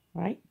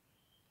 right?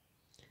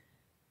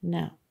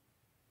 Now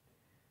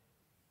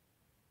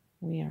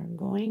we are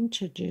going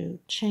to do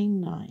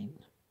chain 9.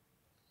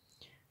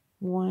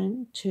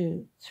 1,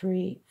 2,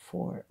 3,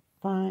 4,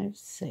 5,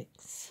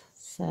 6,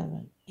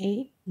 7,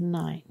 8,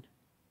 9.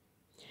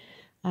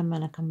 I'm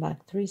going to come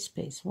back 3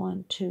 space,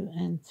 1, 2,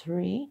 and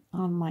 3.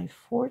 On my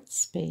 4th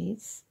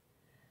space,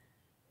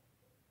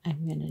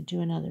 I'm going to do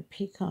another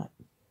picot.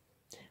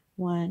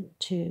 1,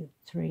 2,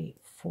 3,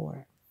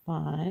 4,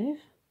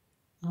 5.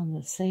 On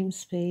the same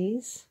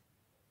space,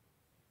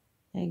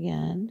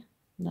 again,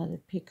 another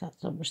picot.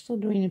 So we're still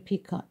doing the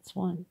picots.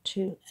 1,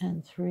 2,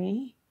 and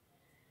 3.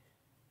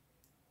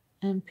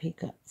 And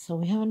picot. So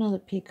we have another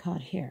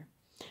picot here.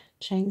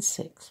 Chain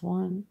 6.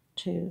 1,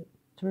 2,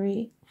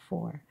 3,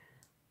 4,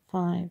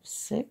 5,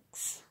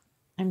 6.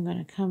 I'm going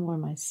to come where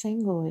my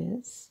single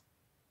is.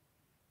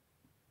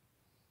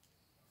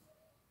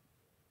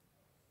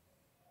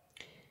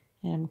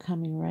 And I'm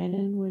coming right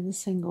in where the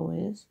single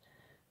is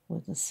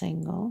with a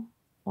single.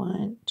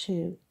 1,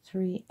 2,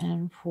 3,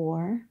 and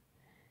 4.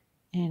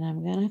 And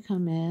I'm going to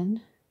come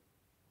in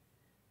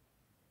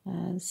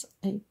as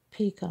a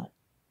picot,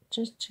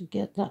 just to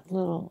get that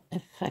little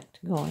effect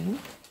going.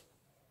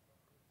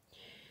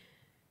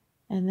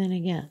 And then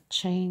again,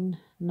 chain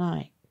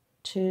 9,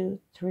 2,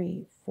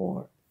 3,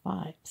 4,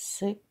 5,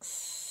 6,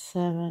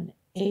 7,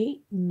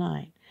 8,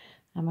 9.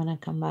 I'm going to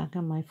come back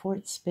on my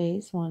 4th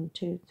space, 1,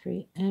 2,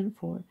 3, and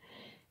 4,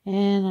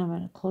 and I'm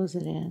going to close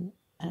it in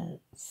a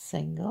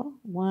single.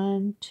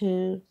 1,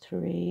 2,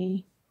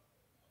 3,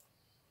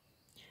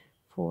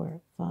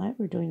 4, 5.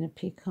 We're doing the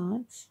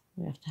picots.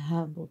 We have to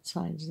have both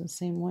sides the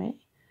same way.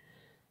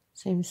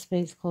 Same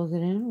space, close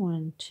it in,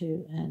 1,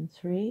 2, and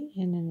 3,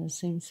 and in the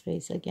same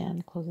space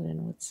again, close it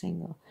in with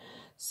single.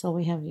 So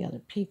we have the other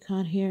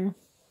picot here,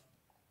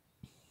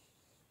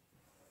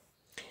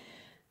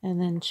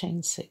 and then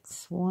chain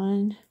 6,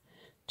 1,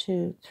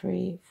 2,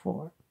 3,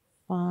 4,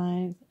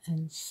 5,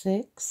 and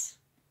 6.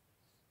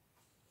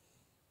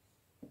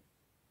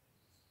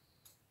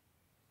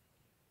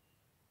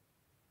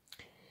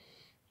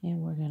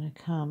 And we're going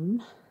to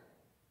come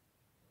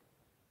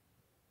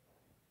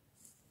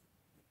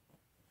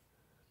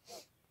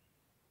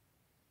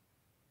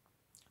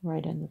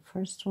right in the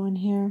first one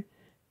here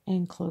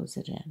and close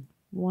it in.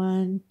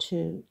 1,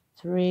 2,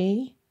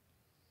 3,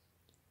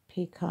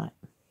 picot.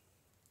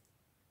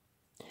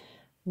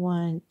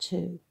 1,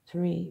 2,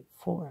 3,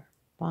 4,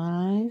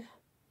 5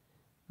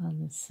 on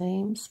the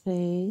same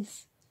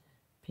space,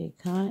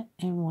 picot,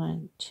 and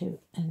 1, 2,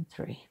 and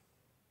 3.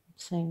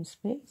 Same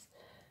space,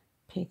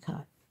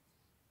 picot.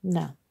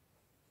 Now,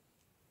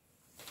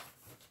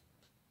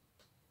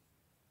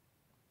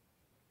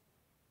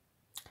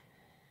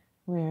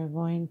 we're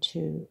going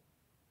to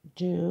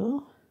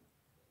do,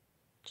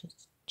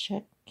 just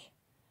check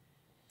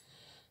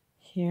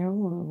here,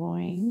 we're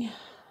going,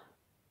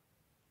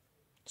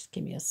 just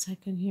give me a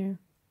second here.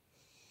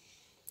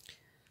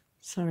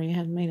 Sorry, I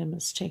had made a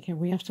mistake here.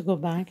 We have to go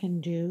back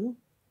and do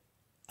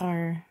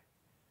our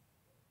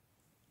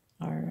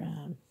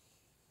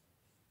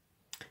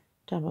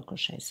double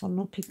crochet. So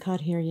no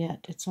picot here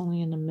yet. It's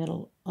only in the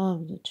middle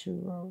of the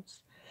 2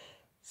 rows.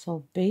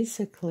 So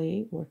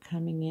basically, we're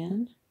coming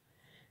in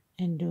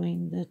and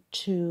doing the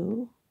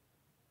 2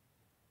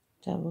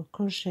 double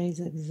crochets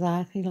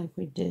exactly like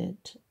we did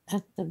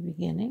at the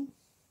beginning.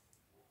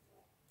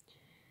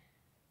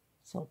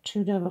 So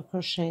 2 double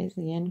crochets,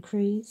 the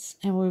increase,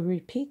 and we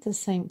repeat the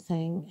same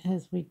thing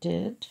as we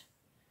did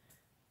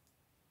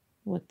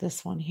with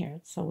this one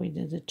here. So we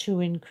did the 2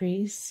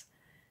 increase,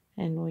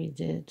 and we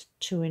did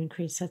 2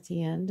 increase at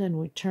the end, and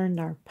we turned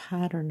our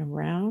pattern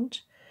around.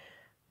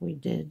 We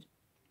did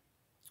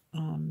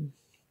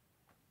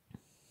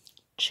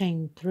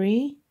chain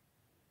 3,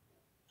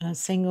 a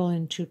single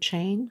and 2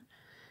 chain,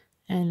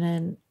 and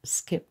then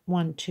skip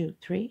 1, 2,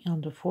 3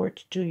 on the 4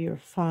 to do your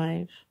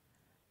 5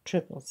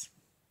 triples,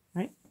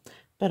 right?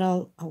 But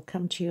I'll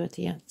come to you at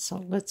the end.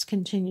 So let's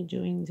continue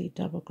doing the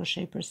double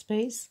crochet per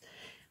space.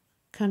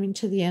 Coming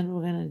to the end,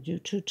 we're going to do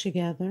 2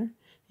 together,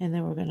 and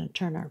then we're going to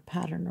turn our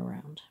pattern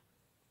around.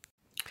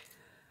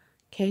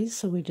 Okay,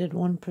 so we did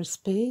 1 per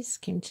space,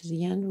 came to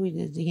the end, we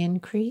did the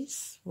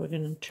increase. We're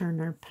going to turn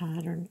our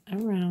pattern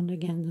around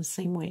again the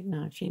same way.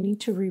 Now, if you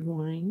need to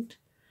rewind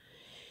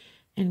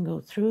and go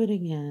through it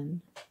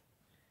again,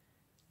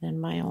 then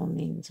by all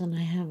means, and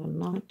I have a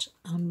knot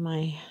on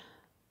my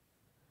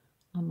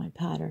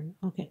pattern.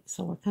 Okay,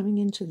 so we're coming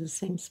into the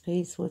same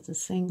space with a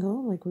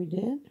single like we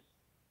did.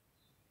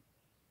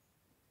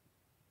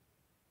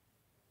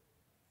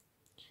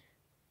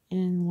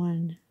 And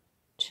 1,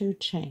 2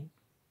 chain.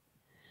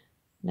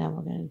 Now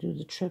we're going to do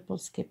the triple,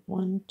 skip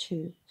 1,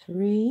 2,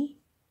 3.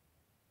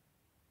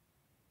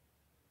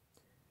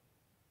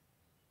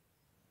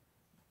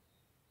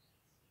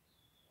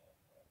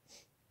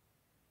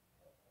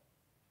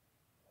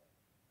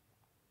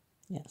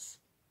 Yes.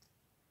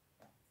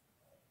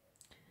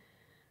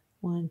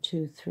 1,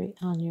 2, 3.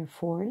 On your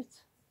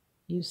 4th,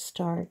 you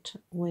start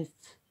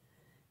with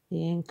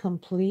the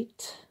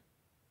incomplete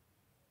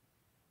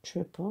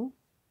triple.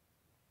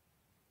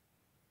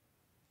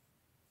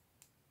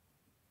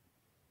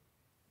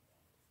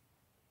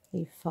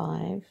 The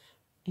 5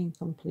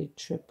 incomplete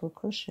triple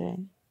crochet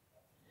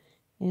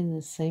in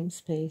the same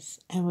space,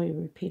 and we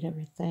repeat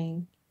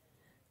everything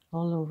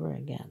all over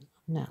again.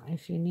 Now,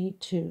 if you need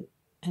to,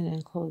 and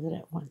then close it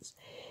at once.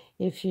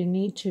 If you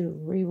need to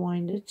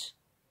rewind it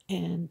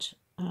and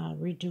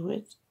redo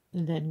it,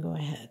 then go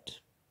ahead.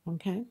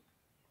 Okay?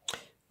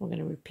 We're going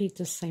to repeat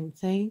the same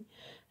thing.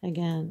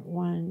 Again,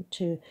 1,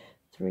 2,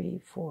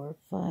 3, 4,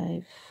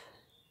 5.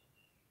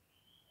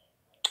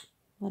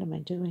 What am I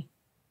doing?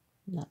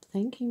 Not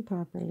thinking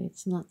properly.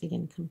 It's not the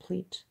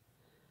incomplete.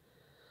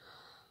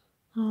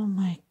 Oh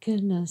my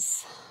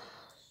goodness.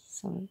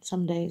 So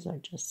some days are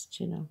just,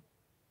 you know,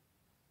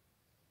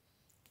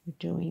 we're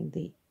doing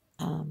the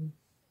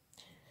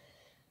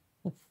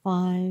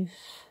 5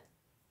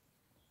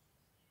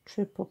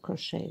 triple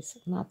crochets,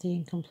 not the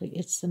incomplete.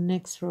 It's the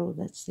next row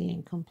that's the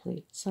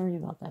incomplete. Sorry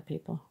about that,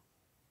 people.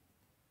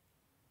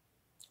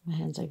 My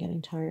hands are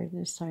getting tired.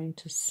 They're starting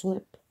to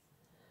slip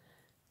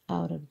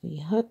out of the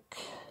hook.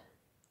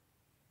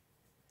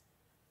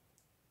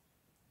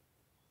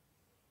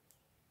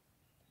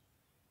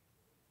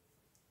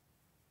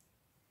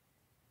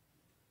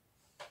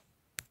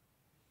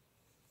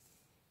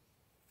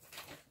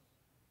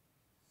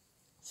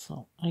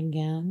 So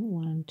again,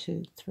 1,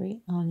 2,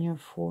 3 on your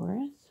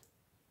 4th.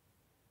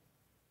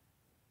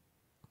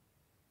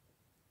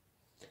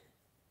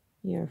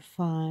 Your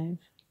 5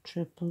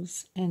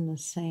 triples in the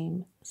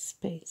same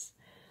space.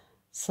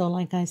 So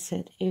like I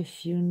said,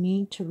 if you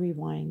need to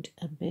rewind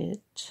a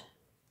bit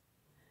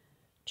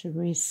to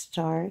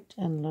restart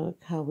and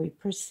look how we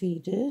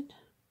proceeded,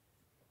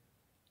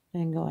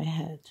 then go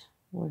ahead.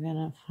 We're going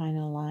to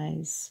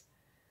finalize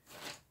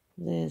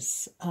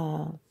this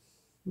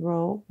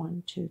row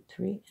 1, 2,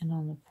 3, and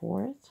on the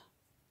 4th,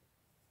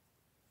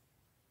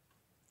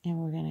 and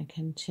we're going to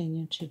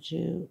continue to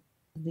do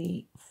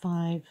the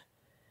 5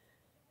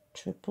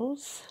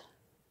 triples.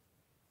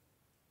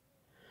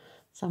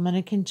 So I'm going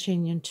to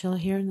continue until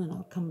here, and then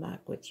I'll come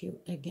back with you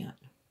again.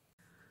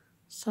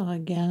 So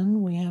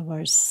again, we have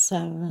our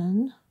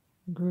 7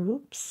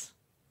 groups.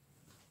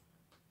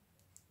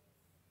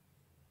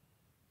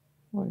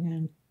 We're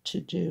going to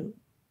do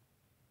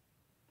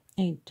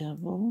a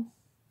double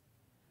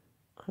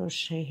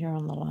crochet here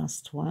on the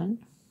last one.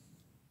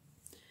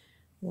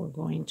 We're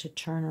going to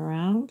turn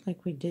around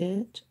like we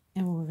did,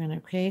 and we're going to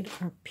create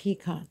our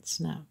peacocks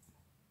now.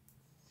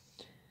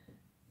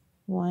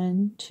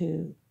 1,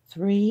 2,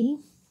 3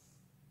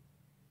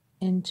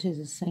 into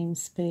the same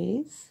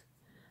space.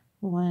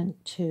 1,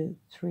 2,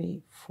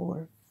 3,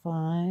 4,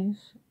 5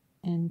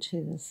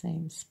 into the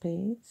same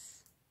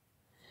space.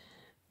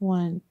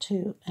 1,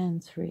 2,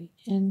 and 3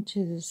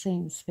 into the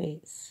same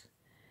space.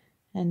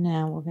 And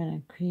now we're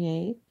going to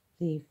create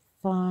the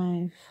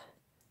 5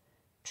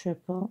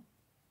 triple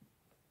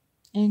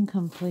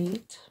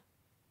incomplete,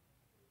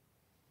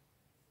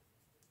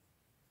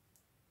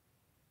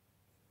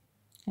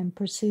 and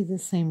proceed the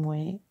same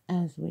way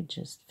as we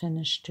just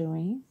finished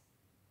doing.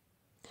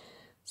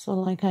 So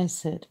like I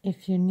said,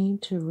 if you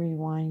need to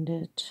rewind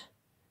it,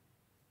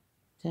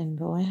 then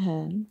go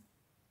ahead.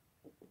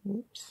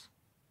 Whoops.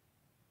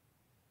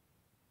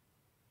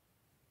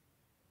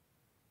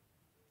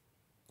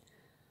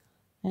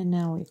 And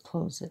now we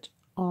close it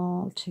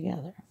all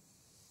together.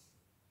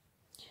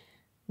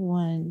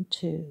 1,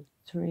 2,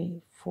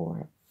 3,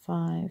 4,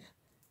 5,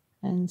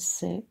 and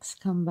 6.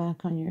 Come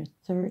back on your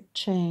third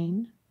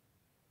chain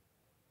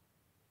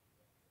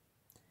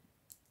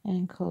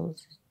and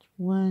close it.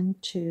 1,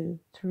 2,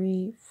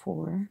 3,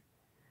 4,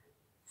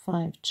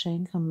 5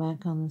 chain. Come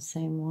back on the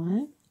same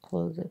one,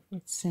 close it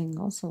with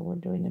single. So we're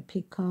doing a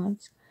peacock.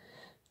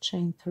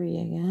 Chain 3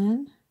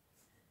 again,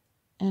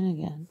 and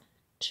again,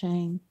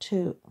 chain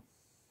 2,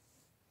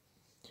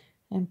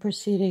 and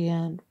proceed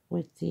again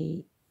with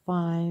the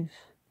 5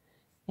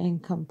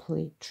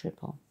 incomplete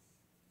triple.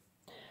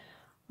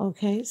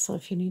 Okay, so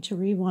if you need to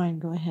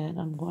rewind, go ahead.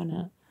 I'm going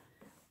to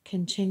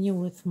continue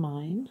with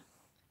mine,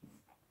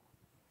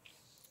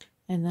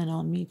 and then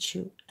I'll meet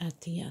you at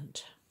the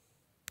end.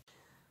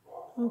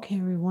 Okay,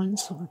 everyone,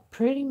 so we're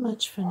pretty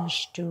much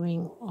finished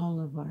doing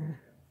all of our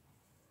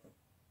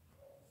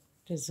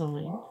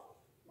design,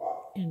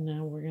 and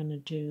now we're going to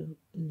do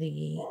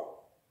the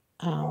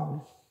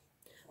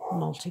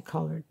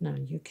multicolored. Now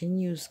you can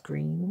use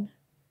green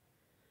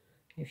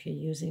if you're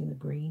using the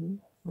green,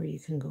 or you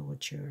can go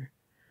with your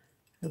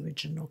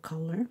original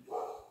color.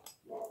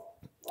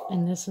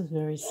 And this is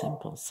very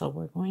simple. So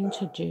we're going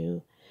to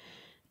do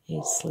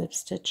a slip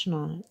stitch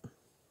knot,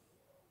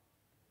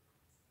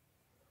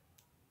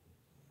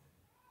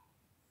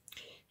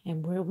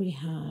 and where we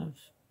have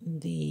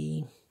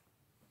the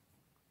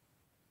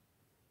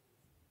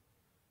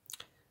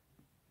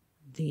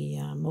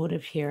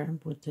motif here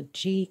with the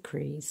G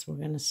crease, we're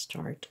going to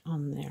start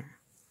on there.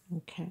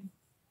 Okay,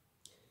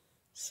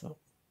 so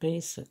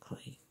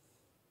basically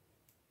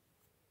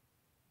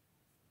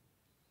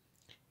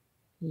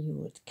you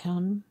would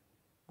come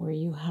where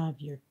you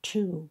have your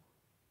 2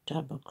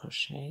 double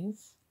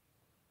crochets,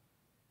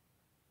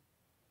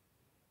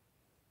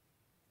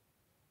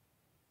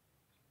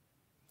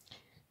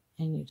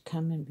 and you'd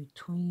come in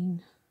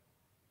between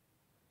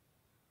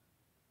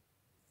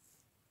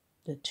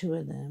the 2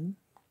 of them,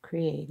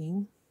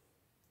 creating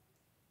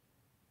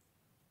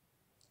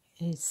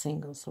a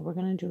single. So we're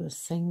going to do a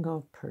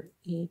single per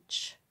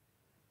each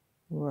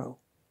row,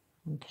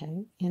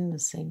 okay, in the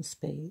same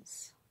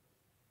space.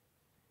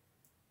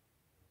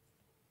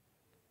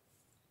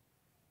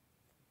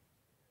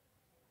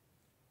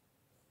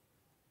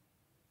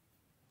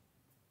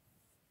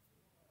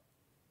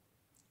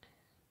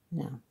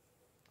 Now,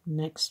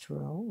 next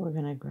row, we're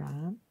going to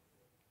grab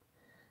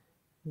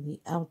the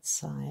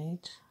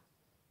outside.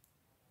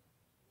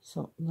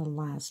 So the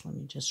last, let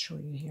me just show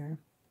you here.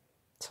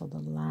 So the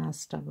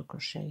last double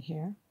crochet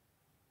here.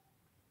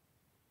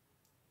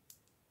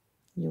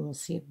 You will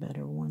see it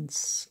better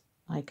once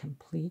I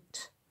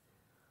complete.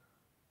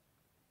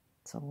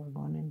 So we're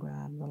going to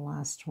grab the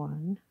last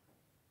one,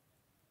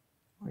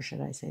 or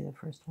should I say the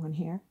first one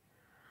here.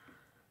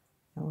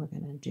 And we're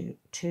going to do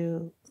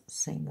 2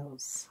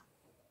 singles.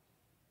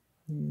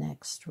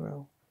 Next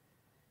row,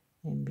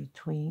 in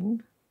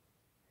between,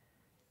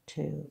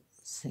 2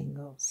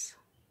 singles.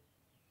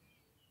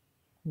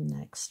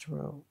 Next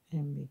row,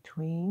 in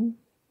between,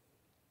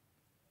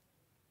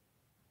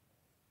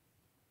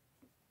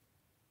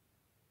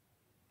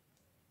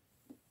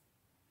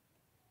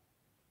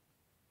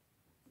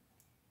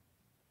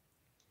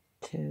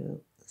 2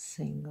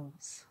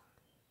 singles.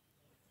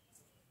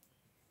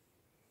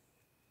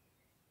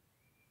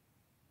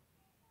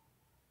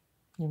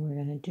 And we're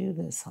going to do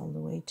this all the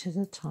way to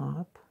the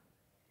top.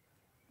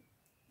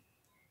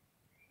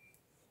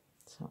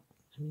 So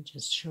let me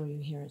just show you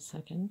here a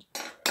second.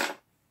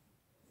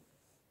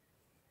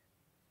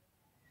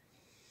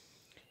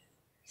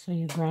 So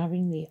you're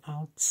grabbing the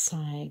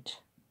outside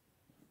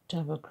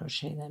double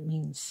crochet. That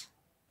means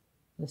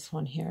this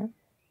one here,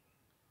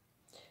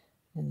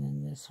 and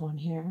then this one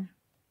here,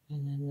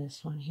 and then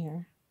this one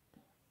here,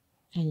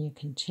 and you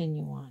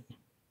continue on.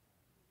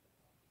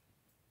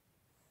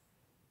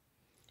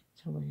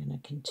 So we're going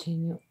to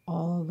continue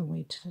all the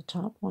way to the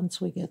top. Once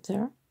we get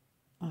there,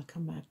 I'll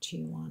come back to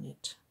you on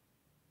it.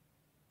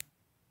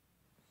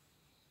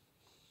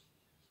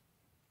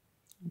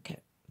 Okay,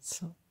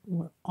 so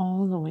we're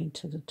all the way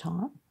to the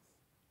top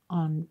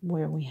on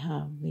where we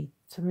have the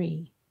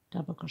 3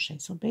 double crochet.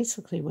 So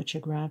basically what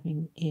you're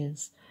grabbing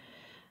is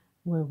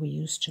where we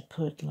used to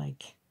put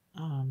like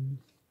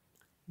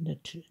the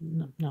 2,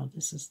 no,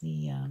 this is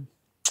the,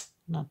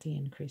 not the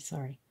increase,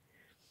 sorry.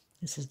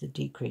 This is the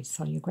decrease.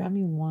 So you're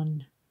grabbing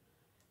 1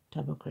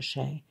 double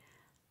crochet,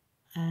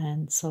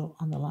 and so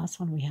on the last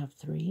one we have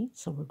 3.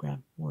 So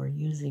we're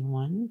using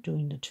 1,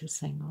 doing the 2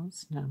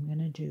 singles. Now I'm going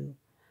to do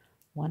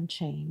 1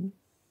 chain,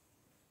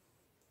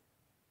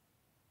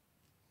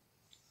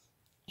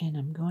 and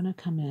I'm going to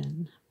come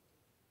in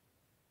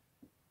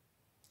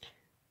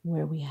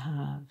where we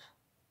have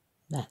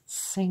that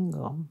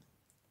single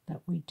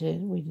that we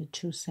did. We did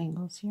 2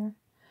 singles here,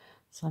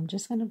 so I'm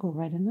just going to go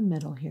right in the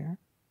middle here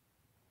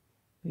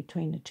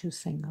between the 2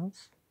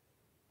 singles,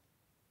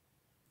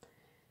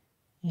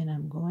 and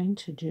I'm going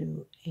to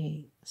do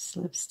a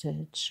slip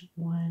stitch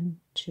 1,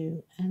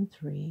 2, and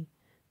 3.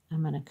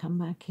 I'm going to come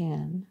back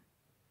in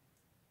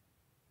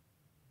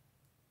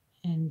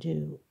and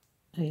do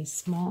a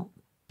small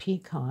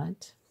peacock,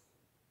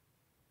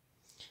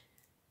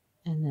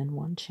 and then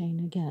 1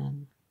 chain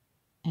again,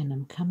 and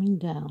I'm coming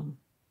down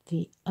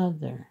the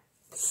other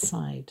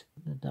side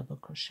of the double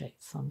crochet.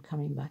 So I'm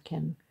coming back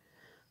in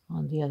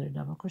on the other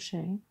double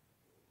crochet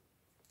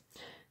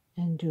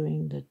and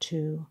doing the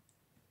 2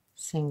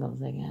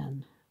 singles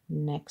again.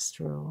 Next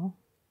row,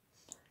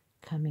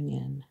 coming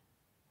in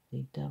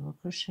the double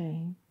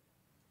crochet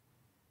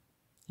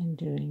and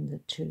doing the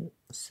 2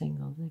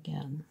 singles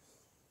again.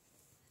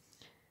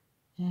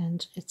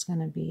 And it's going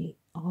to be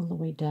all the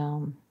way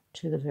down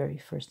to the very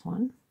first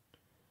one,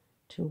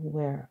 to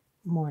where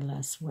more or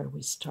less where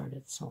we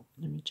started. So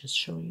let me just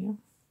show you.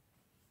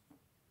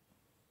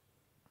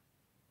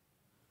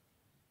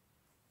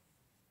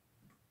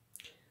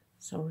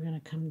 So we're going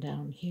to come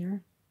down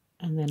here,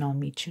 and then I'll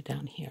meet you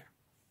down here.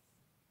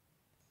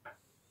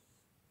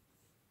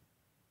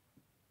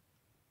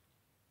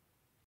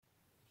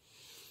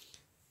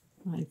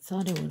 I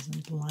thought it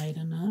wasn't light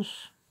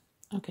enough.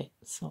 Okay,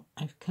 so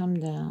I've come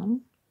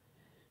down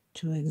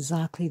to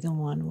exactly the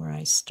one where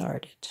I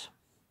started.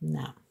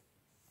 Now,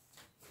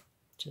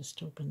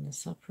 just open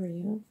this up for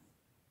you.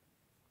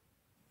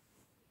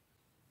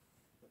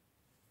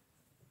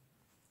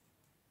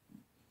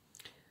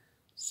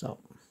 So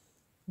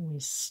we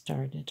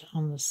started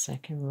on the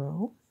second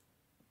row,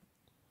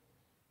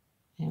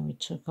 and we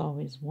took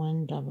always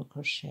 1 double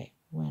crochet,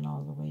 went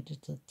all the way to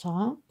the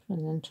top,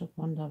 and then took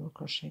 1 double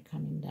crochet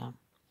coming down.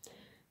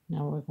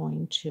 Now we're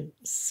going to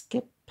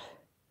skip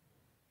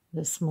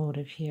this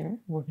motif here.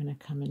 We're going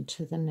to come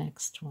into the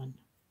next one.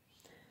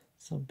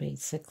 So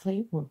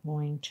basically we're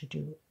going to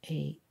do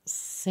a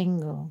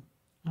single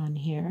on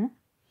here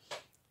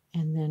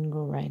and then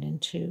go right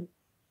into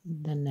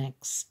the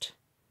next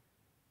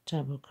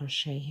double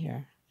crochet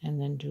here and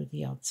then do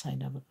the outside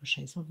double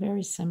crochet. So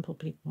very simple,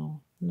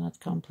 people, not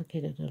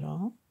complicated at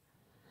all.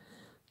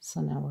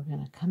 So now we're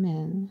going to come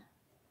in.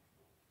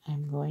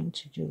 I'm going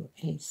to do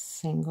a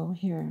single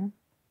here,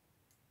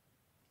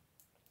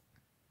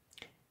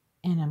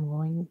 and I'm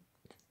going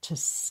to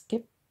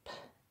skip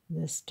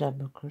this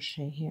double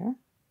crochet here,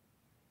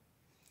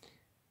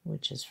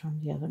 which is from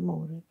the other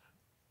motif,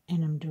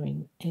 and I'm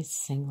doing a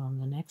single on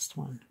the next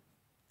one.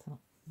 So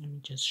let me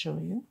just show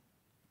you.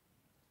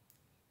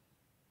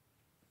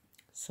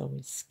 So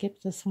we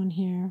skipped this one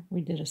here,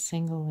 we did a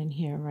single in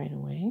here right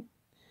away,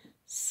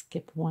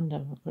 skip 1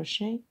 double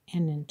crochet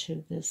and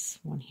into this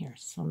one here.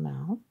 So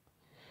now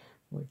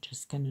we're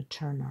just going to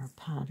turn our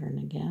pattern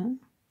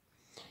again,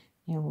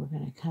 and we're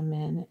going to come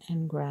in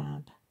and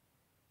grab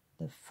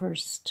the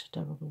first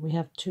double. We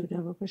have 2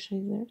 double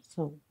crochets there,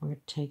 so we're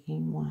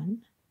taking 1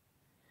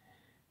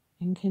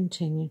 and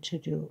continue to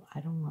do, I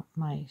don't want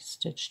my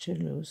stitch too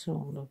loose, so it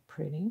won't look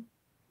pretty,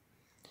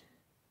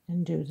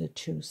 and do the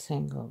 2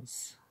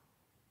 singles.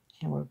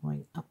 And we're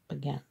going up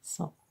again.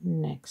 So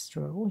next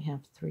row we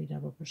have 3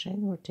 double crochets.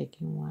 We're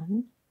taking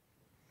 1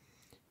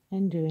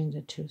 and doing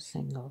the 2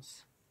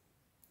 singles.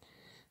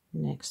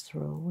 Next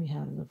row we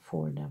have the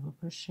 4 double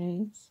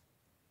crochets.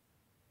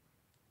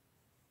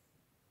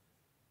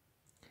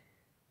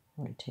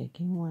 We're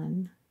taking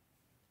 1.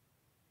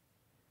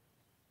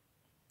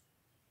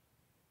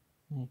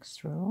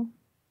 Next row,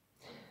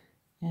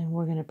 and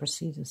we're going to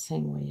proceed the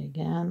same way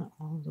again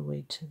all the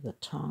way to the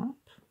top.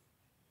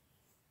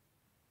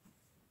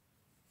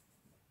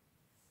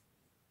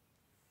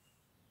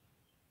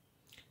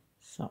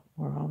 So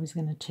we're always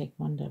going to take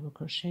 1 double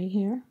crochet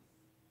here.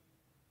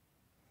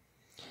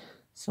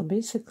 So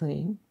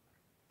basically,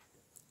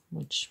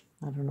 which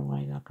I don't know why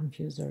I got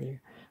confused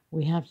earlier,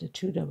 we have the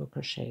 2 double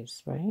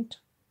crochets, right?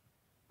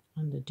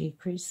 On the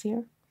decrease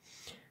here,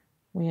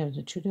 we have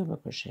the 2 double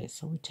crochets,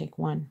 so we take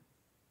 1.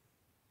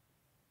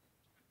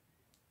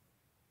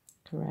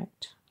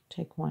 Correct?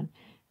 Take 1,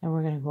 and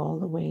we're going to go all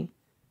the way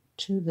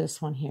to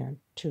this one here,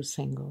 2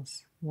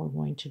 singles. We're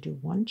going to do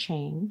 1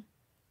 chain.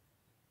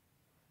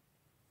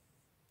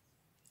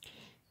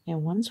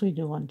 And once we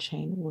do 1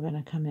 chain, we're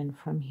going to come in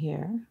from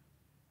here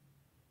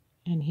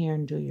and here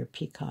and do your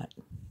picot.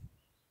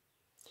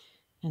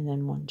 And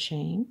then 1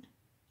 chain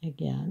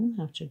again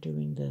after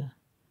doing the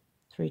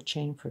 3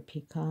 chain for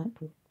picot,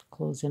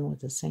 close in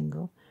with a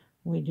single.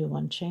 We do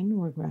 1 chain,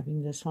 we're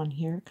grabbing this one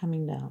here,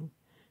 coming down,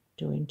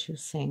 doing 2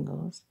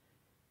 singles,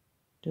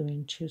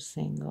 doing 2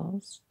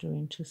 singles,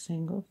 doing 2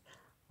 singles,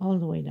 all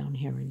the way down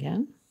here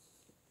again.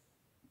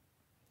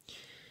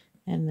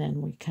 And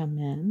then we come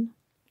in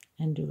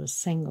and do a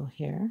single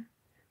here.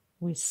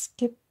 We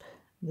skip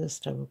this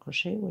double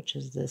crochet, which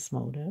is this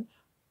motif,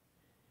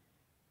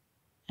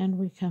 and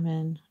we come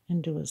in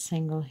and do a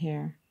single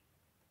here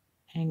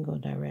and go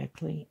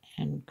directly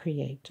and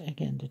create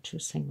again the 2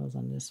 singles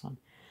on this one.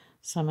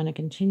 So I'm going to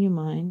continue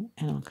mine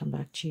and I'll come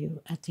back to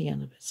you at the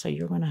end of it. So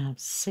you're going to have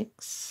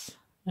 6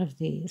 of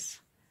these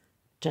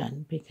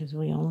done because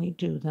we only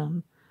do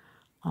them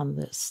on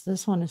this.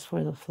 This one is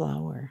for the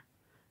flower.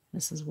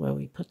 This is where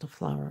we put the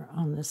flower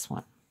on this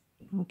one.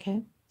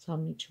 Okay, so I'll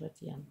meet you at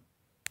the end.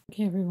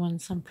 Okay, everyone,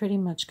 so I'm pretty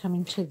much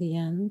coming to the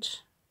end,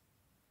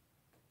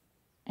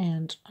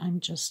 and I'm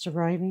just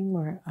arriving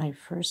where I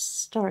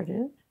first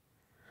started.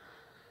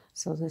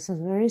 So this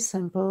is very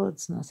simple,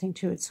 it's nothing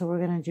to it. So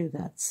we're going to do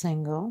that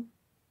single,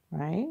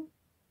 right?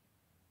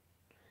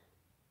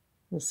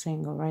 the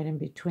single right in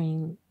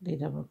between the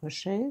double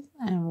crochets,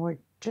 and we're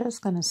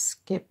just going to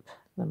skip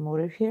the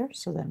motif here.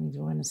 So that means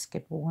we're going to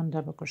skip one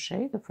double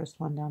crochet, the first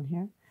one down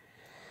here,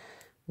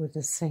 with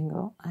a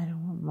single. I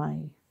don't want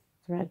my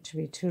thread to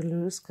be too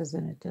loose because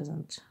then it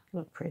doesn't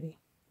look pretty.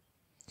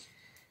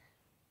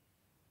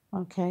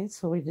 Okay,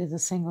 so we did the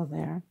single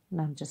there.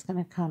 Now I'm just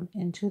going to come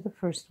into the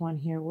first one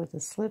here with a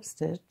slip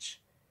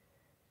stitch,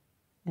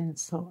 and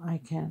so I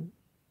can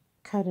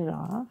cut it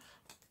off.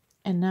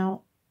 And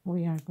now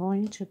we are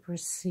going to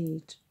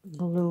proceed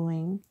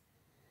gluing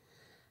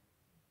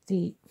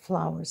the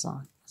flowers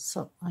on.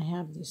 So I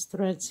have these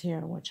threads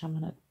here, which I'm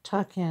going to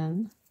tuck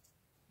in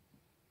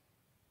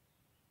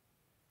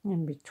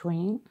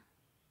between.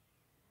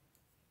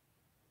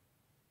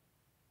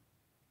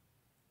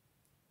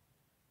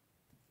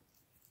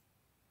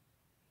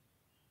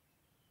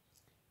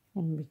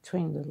 In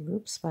between the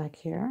loops back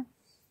here.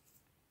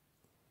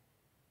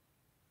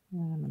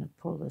 And I'm going to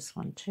pull this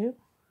one too.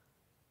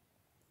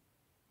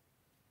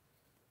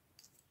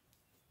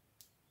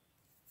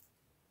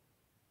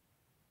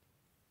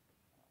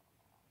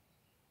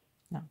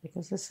 Now,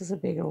 because this is a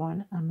bigger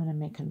one, I'm going to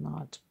make a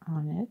knot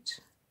on it.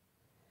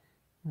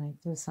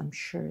 Like this, I'm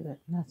sure that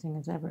nothing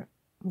is ever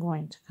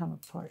going to come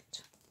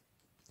apart.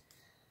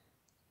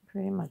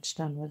 Pretty much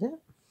done with it.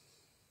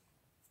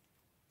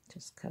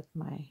 Just cut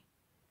my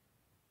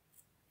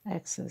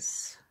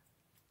excess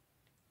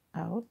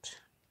out.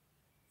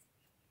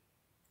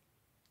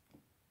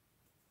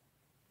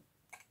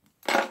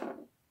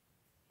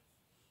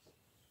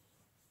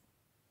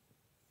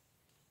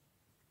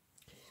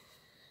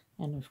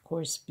 And of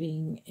course,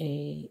 being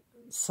a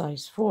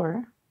size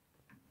 4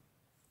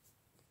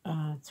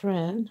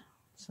 thread,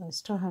 so I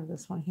still have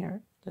this one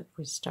here that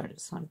we started.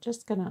 So I'm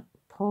just going to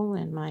pull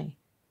in my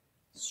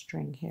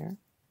string here,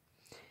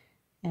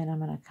 and I'm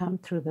going to come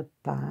through the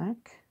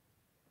back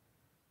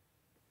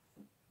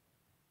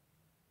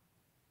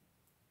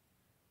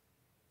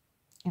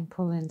and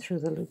pull in through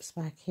the loops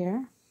back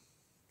here.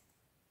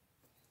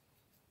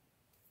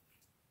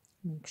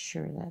 Make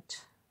sure that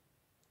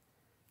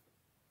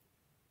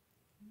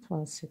it's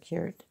well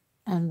secured.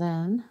 And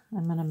then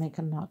I'm going to make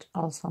a knot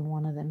also on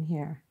one of them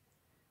here,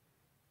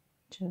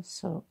 just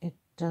so it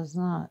does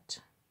not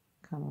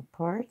come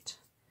apart.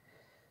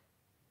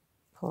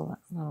 Pull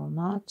that little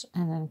knot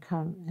and then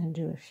come and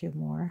do a few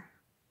more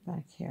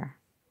back here.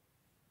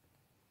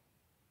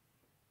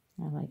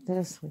 And like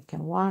this, we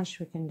can wash,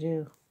 we can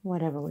do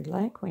whatever we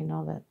like. We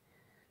know that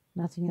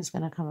nothing is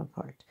going to come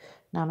apart.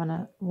 Now I'm going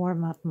to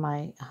warm up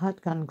my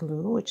hot gun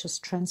glue, which is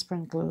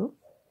transparent glue.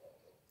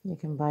 You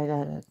can buy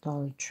that at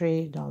Dollar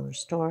Tree, Dollar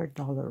Store,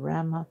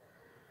 Dollarama,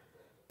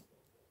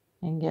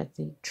 and get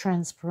the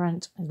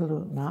transparent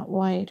glue, not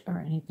white or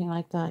anything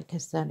like that,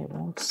 because then it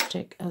won't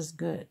stick as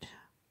good.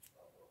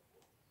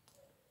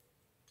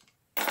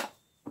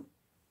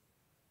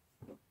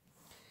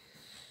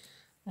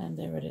 And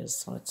there it is.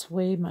 So it's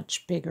way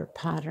much bigger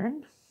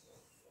pattern.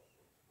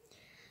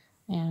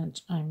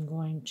 And I'm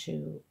going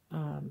to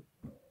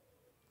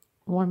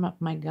warm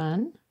up my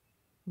gun,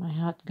 my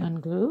hot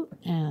gun glue,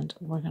 and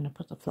we're going to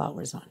put the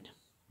flowers on.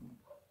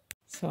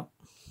 So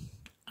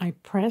I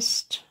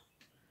pressed,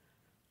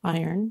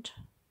 ironed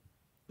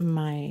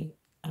my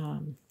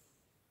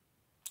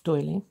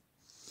doily.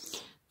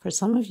 For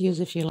some of you,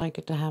 if you like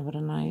it to have it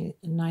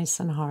nice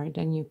and hard,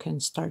 and you can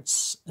start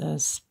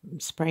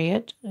spray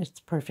it, it's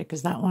perfect,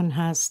 because that one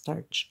has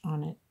starch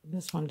on it.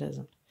 This one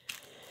doesn't.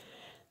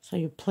 So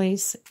you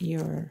place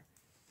your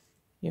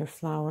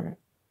flower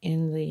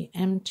in the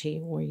empty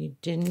where you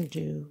didn't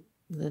do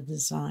the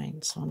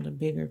design, so on the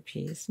bigger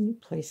piece, and you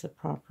place it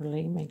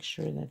properly. Make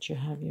sure that you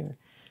have your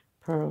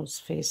pearls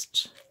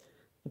faced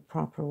the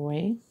proper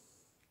way.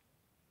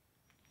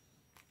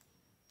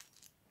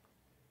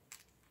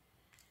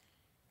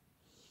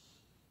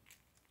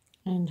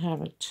 And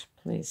have it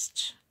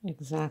placed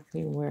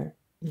exactly where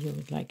you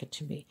would like it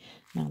to be.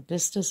 Now,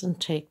 this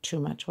doesn't take too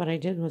much. What I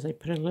did was I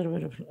put a little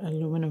bit of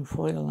aluminum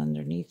foil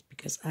underneath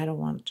because I don't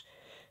want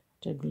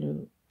the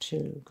glue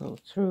to go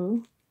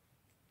through.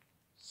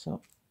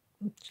 So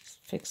I'm just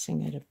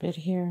fixing it a bit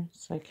here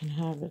so I can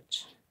have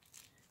it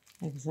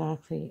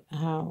exactly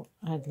how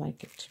I'd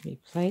like it to be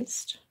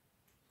placed.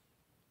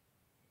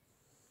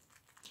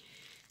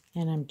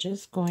 And I'm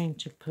just going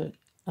to put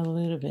a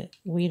little bit.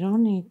 We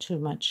don't need too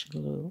much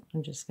glue.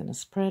 I'm just going to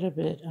spread a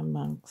bit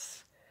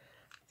amongst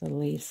the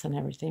leaves and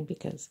everything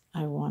because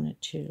I wanted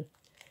to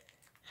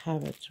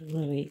have it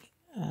really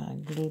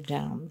glued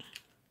down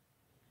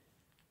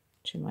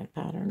to my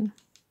pattern.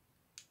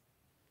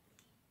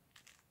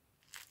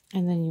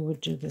 And then you would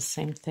do the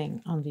same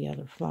thing on the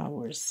other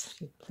flowers.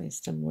 You place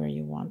them where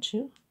you want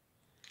to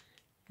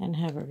and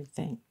have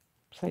everything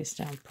placed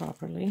down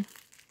properly.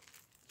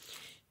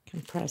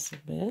 Compress a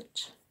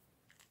bit.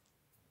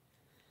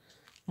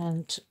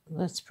 And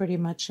that's pretty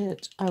much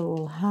it. I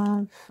will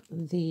have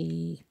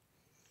the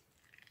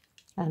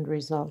end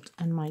result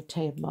on my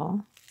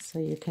table so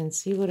you can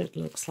see what it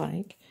looks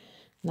like.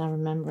 Now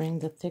remembering,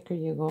 the thicker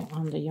you go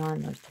on the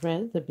yarn or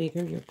thread, the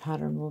bigger your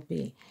pattern will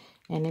be.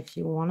 And if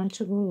you wanted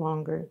to go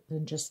longer,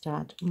 then just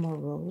add more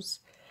rows.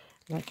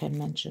 Like I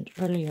mentioned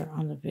earlier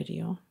on the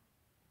video,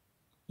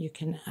 you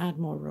can add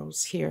more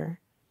rows here,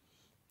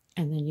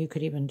 and then you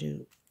could even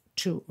do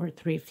 2 or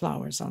 3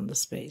 flowers on the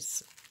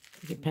space,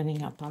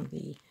 depending upon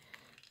the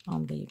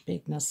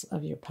bigness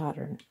of your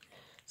pattern.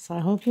 So I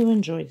hope you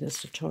enjoyed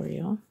this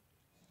tutorial.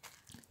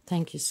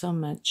 Thank you so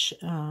much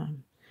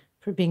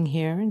for being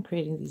here and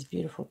creating these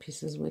beautiful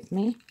pieces with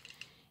me.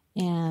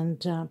 And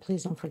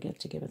please don't forget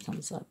to give a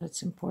thumbs up.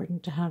 It's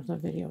important to have the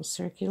video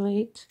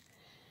circulate.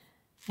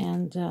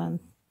 And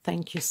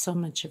thank you so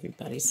much,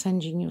 everybody.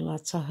 Sending you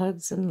lots of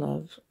hugs and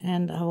love.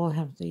 And I will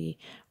have the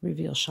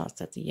reveal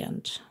shots at the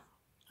end.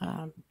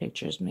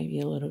 Pictures, maybe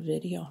a little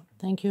video.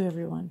 Thank you,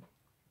 everyone.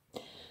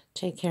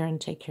 Take care and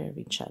take care of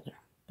each other.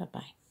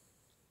 Bye-bye.